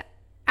that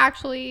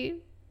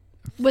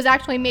was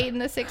actually made in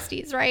the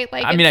 60s, right?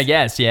 Like, I mean, I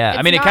guess, yeah.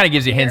 I mean, it kind of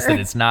gives you hints that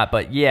it's not,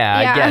 but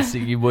I guess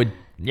you would.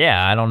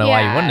 Yeah, I don't know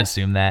why you wouldn't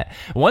assume that.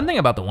 One thing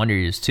about The Wonder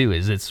Years too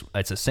is it's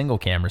a single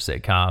camera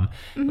sitcom,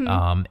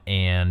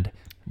 and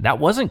that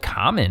wasn't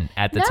common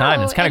at the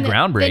time. It's kind of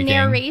groundbreaking. The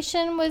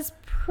narration was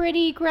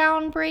pretty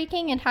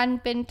groundbreaking. It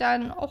hadn't been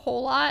done a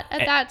whole lot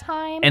at that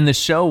time. And the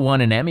show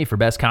won an Emmy for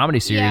Best Comedy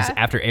Series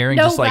after airing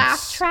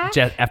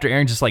after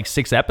airing just like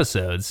 6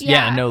 episodes.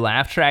 Yeah, no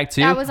laugh track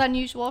too. That was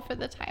unusual for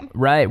the time.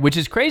 Right, which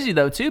is crazy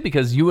though too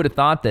because you would have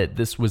thought that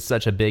this was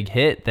such a big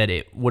hit that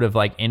it would have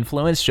like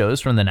influenced shows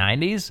from the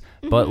 90s,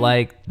 but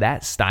like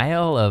that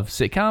style of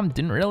sitcom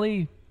didn't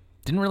really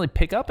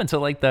pick up until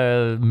like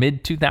the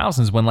mid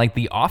 2000s when like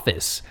The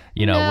Office,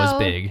 was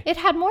big. It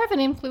had more of an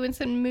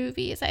influence in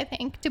movies, I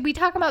think. Did we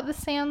talk about The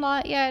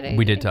Sandlot yet?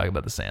 We did talk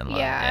about The Sandlot.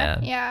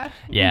 Yeah.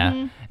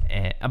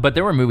 Mm-hmm. But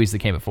there were movies that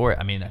came before it.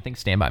 I mean, I think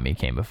Stand By Me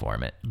came before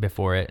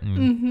it,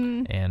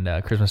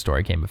 and Christmas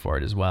Story came before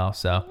it as well.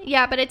 So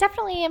yeah, but it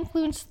definitely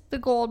influenced The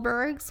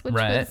Goldbergs, which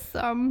was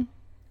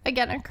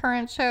again a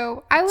current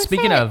show. I would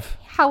Speaking say of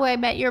How I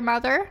Met Your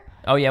Mother.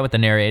 Oh, yeah, with the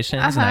narrations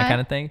and that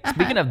kind of thing.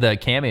 Speaking of the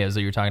cameos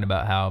that you were talking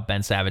about, how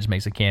Ben Savage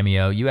makes a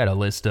cameo, you had a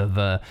list of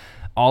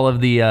all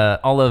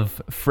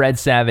of Fred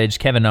Savage,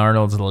 Kevin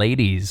Arnold's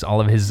ladies, all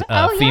of his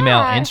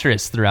female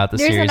interests throughout the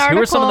series. Who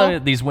are some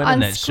of these women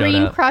that showed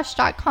up? On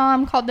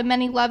ScreenCrush.com called The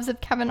Many Loves of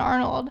Kevin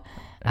Arnold.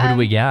 Who do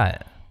we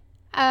got?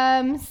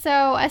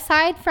 So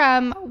aside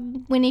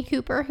from Winnie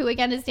Cooper, who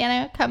again is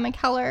Danica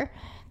McKellar,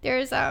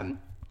 there's Danica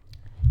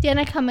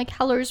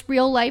McKellar's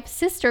real life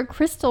sister,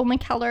 Crystal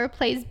McKellar,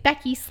 plays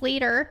Becky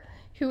Slater,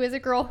 who is a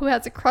girl who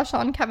has a crush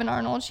on Kevin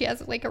Arnold. She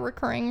has like a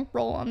recurring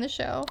role on the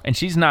show. And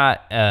she's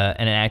not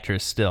an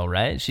actress still,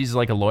 right? She's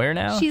like a lawyer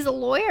now? She's a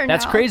lawyer now.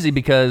 That's crazy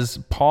because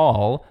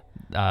Paul,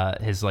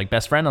 his like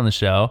best friend on the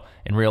show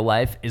in real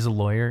life, is a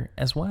lawyer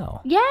as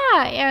well. Yeah,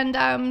 and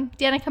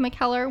Danica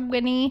McKellar,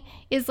 Winnie,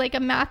 is like a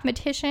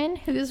mathematician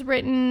who's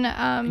written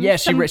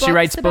she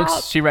writes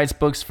books. She writes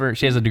books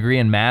she has a degree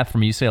in math from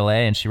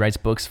UCLA, and she writes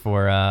books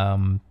for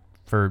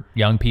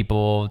young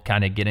people,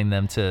 kind of getting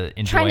them to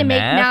enjoy trying to make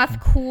math.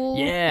 cool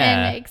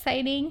and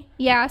exciting.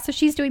 Yeah, so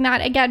she's doing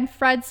that. Again,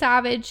 Fred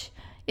Savage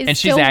is and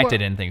she's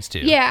acted in things too.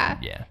 Yeah.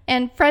 Yeah.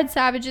 And Fred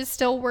Savage is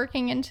still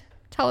working in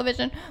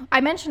television. I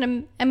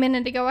mentioned a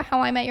minute ago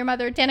How I Met Your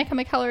Mother. Danica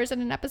McKellar is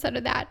in an episode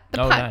of that.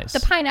 Nice. The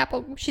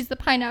pineapple. She's the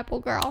pineapple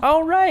girl.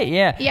 Oh, right.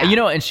 Yeah. Yeah. You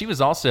know, and she was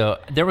also,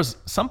 there was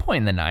some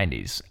point in the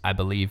 90s, I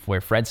believe,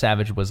 where Fred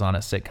Savage was on a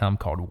sitcom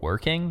called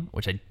Working,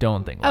 which I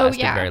don't think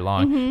lasted very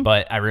long. Mm-hmm.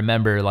 But I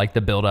remember like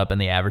the build up and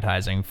the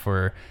advertising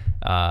for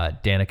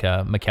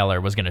Danica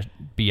McKellar was going to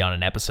be on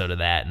an episode of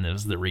that. And it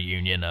was the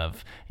reunion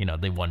of,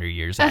 the Wonder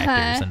Years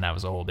actors. And that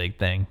was a whole big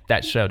thing.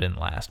 That show didn't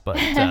last, but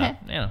yeah.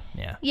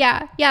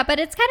 Yeah.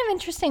 But it's kind of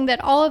interesting that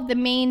all of the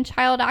main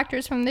child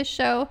actors from this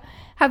show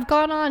have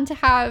gone on to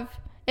have,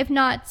 if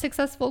not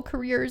successful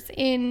careers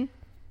in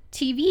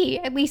TV,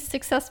 at least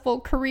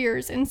successful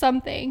careers in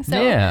something.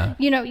 So,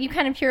 you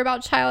kind of hear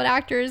about child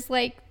actors,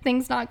 like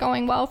things not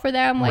going well for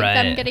them, like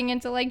them getting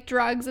into like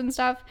drugs and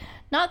stuff.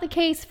 Not the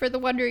case for the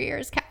Wonder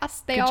Years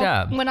cast. They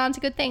went on to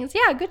good things.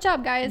 Yeah, good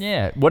job, guys.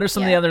 Yeah. What are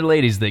some of the other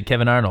ladies that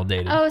Kevin Arnold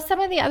dated? Oh, some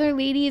of the other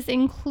ladies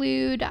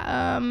include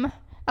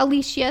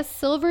Alicia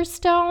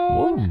Silverstone.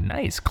 Oh,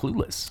 nice.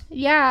 Clueless.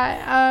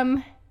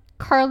 Yeah.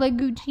 Carla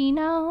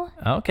Gugino.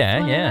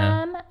 Okay,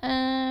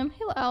 yeah.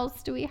 Who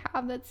else do we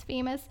have that's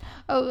famous?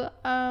 Oh,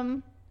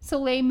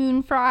 Soleil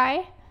Moon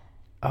Frye.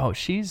 Oh,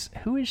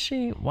 who is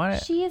she?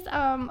 What? She's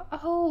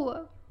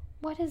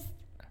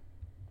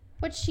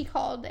what's she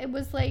called? It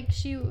was like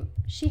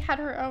she had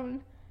her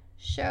own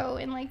show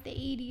in like the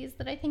 80s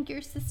that I think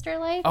your sister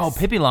likes. Oh,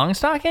 Pippi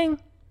Longstocking?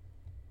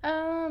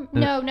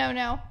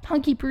 No.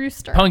 Punky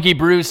Brewster. Punky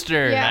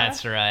Brewster. Yeah.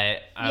 That's right.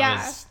 I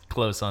was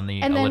close on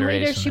the alliteration. And then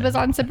later she was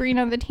on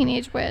Sabrina the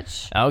Teenage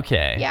Witch.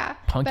 Okay. Yeah.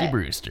 Punky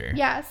Brewster.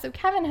 Yeah, so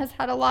Kevin has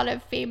had a lot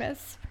of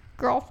famous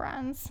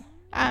girlfriends.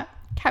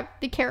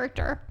 The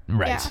character.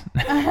 Right.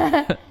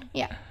 Yeah.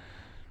 Yeah.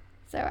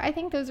 So I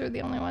think those are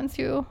the only ones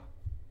who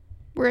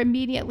were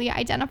immediately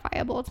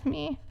identifiable to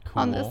me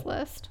on this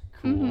list.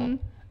 Cool.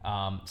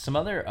 Mm-hmm. Some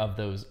other of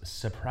those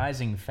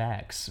surprising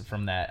facts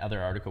from that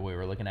other article we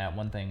were looking at.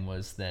 One thing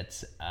was that,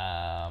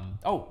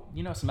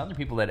 some other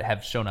people that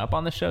have shown up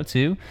on the show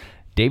too.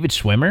 David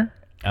Schwimmer,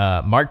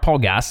 Mark Paul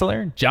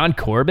Gosselaar, John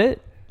Corbett.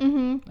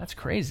 Mm-hmm. That's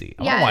crazy.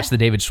 I want to watch the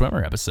David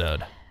Schwimmer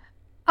episode.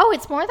 Oh,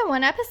 it's more than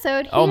one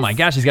episode. Oh my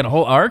gosh, he's got a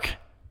whole arc?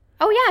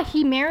 Oh yeah,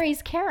 he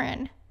marries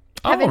Karen.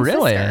 Kevin's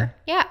really? Sister.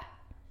 Yeah.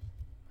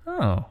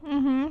 Oh.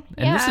 Mm-hmm.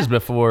 And this is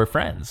before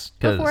Friends.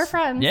 Before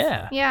Friends.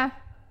 Yeah. Yeah.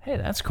 Hey,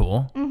 that's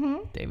cool.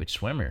 Mm-hmm. David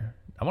Schwimmer.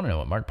 I want to know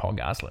what Mark Paul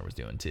Gosselaar was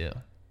doing too.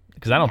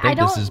 Because I don't think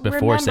this is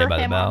before Saved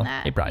by the Bell.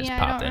 He probably just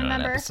popped in on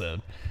an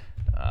episode.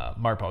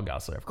 Mark Paul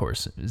Gosselaar, of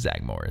course,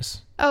 Zach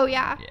Morris. Oh,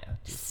 yeah.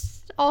 Yeah.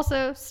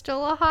 Also,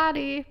 still a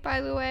hottie,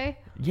 by the way.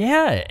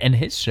 Yeah, and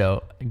his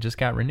show just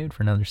got renewed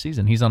for another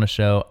season. He's on a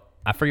show,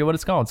 I forget what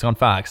it's called. It's on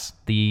Fox.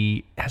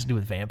 It has to do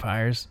with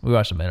vampires. We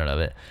watched a minute of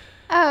it.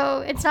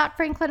 Oh, it's not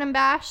Franklin and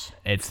Bash?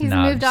 He's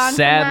not. Moved on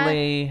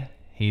sadly,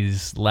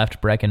 he's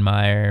left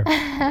Breckenmeyer,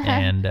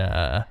 and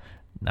I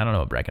don't know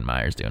what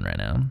Breckenmeyer's doing right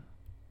now.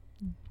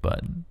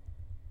 But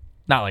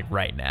not like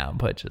right now,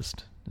 but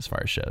just as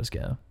far as shows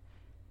go.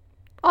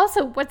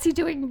 Also, what's he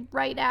doing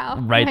right now?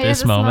 Right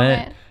this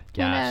moment?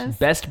 Gosh.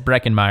 Best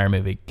Breckenmeyer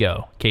movie.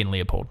 Go. Kate and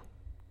Leopold.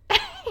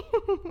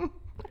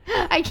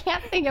 I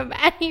can't think of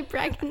any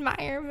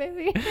Breckenmeyer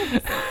movie.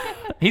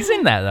 He's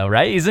in that though,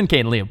 right? He's in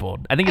Kate and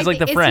Leopold. I think he's like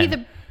the friend. Is he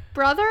the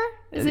brother?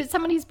 Is it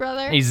somebody's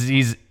brother?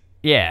 He's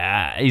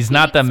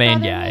not the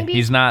main guy. Maybe?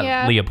 He's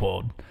not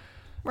Leopold.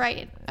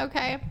 Right.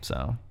 Okay.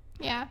 So.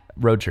 Yeah.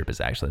 Road Trip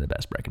is actually the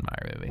best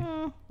Breckenmeyer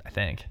movie. I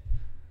think.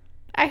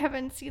 I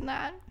haven't seen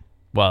that.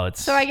 Well,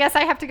 so I guess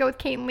I have to go with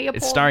Kate and Leopold.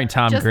 It's starring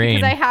Tom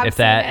Green. If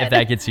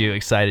that gets you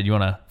excited, you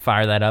want to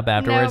fire that up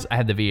afterwards? Nope. I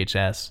had the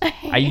VHS.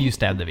 I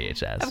used to have the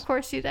VHS. Of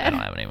course you did. I don't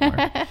have it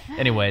anymore.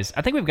 Anyways,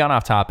 I think we've gone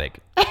off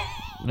topic.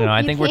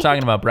 I think we're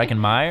talking about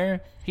Breckenmeyer.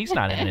 He's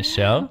not in this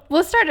show.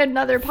 We'll start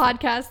another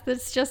podcast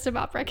that's just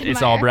about Breckenmeyer.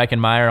 It's all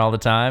Breckenmeyer all the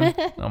time.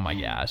 Oh my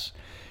gosh.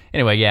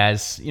 Anyway,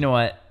 guys, you know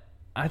what?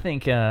 I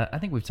think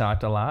we've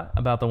talked a lot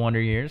about the Wonder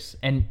Years.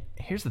 And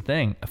here's the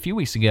thing. A few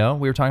weeks ago,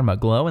 we were talking about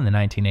Glow in the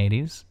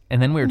 1980s.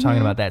 And then we were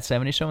talking about That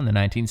 70s Show in the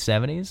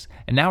 1970s.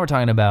 And now we're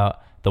talking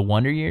about the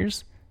Wonder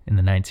Years in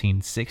the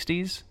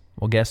 1960s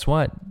Well, guess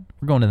what?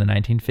 We're going to the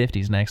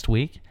 1950s next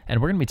week,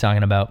 and we're going to be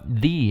talking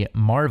about The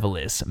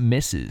Marvelous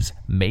Mrs.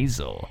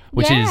 Maisel,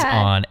 which is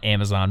on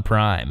Amazon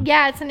Prime.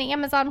 Yeah, it's an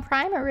Amazon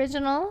Prime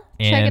original.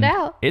 Check And it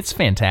out. It's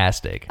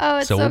fantastic. Oh,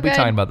 it's so we'll be good.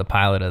 talking about the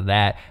pilot of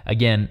that.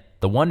 Again,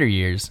 The Wonder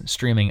Years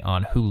streaming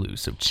on Hulu,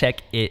 so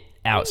check it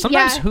out.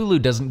 Sometimes Hulu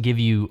doesn't give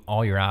you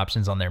all your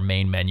options on their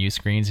main menu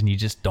screens, and you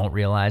just don't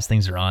realize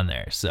things are on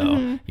there.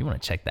 So you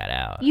want to check that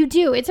out. You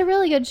do. It's a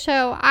really good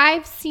show.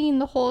 I've seen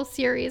the whole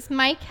series.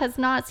 Mike has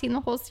not seen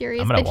the whole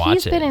series, but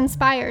he's been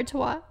inspired to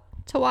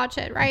watch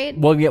it, right?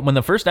 Well, yeah, when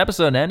the first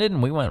episode ended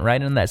and we went right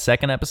into that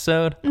second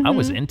episode, I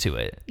was into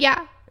it.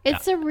 Yeah.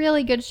 It's a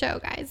really good show,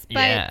 guys.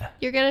 But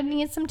you're going to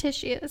need some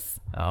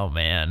tissues. Oh,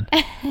 man.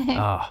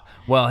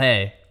 Well,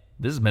 hey,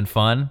 this has been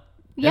fun.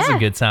 This is a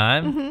good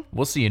time.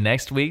 We'll see you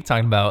next week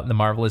talking about The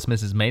Marvelous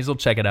Mrs. Maisel.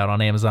 Check it out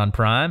on Amazon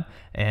Prime.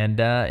 And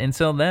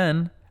until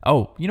then,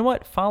 you know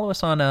what? Follow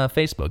us on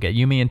Facebook at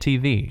Yumi and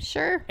TV.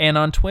 Sure. And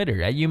on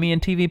Twitter at Yumi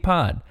and TV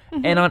Pod.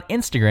 And on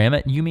Instagram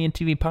at Yumi and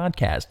TV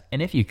Podcast.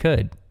 And if you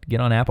could,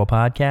 get on Apple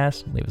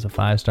Podcasts, leave us a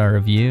 5-star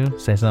review,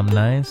 say something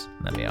nice.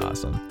 That'd be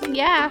awesome.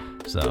 Yeah.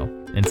 So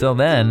until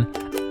then,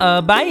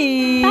 bye.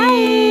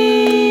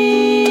 Bye.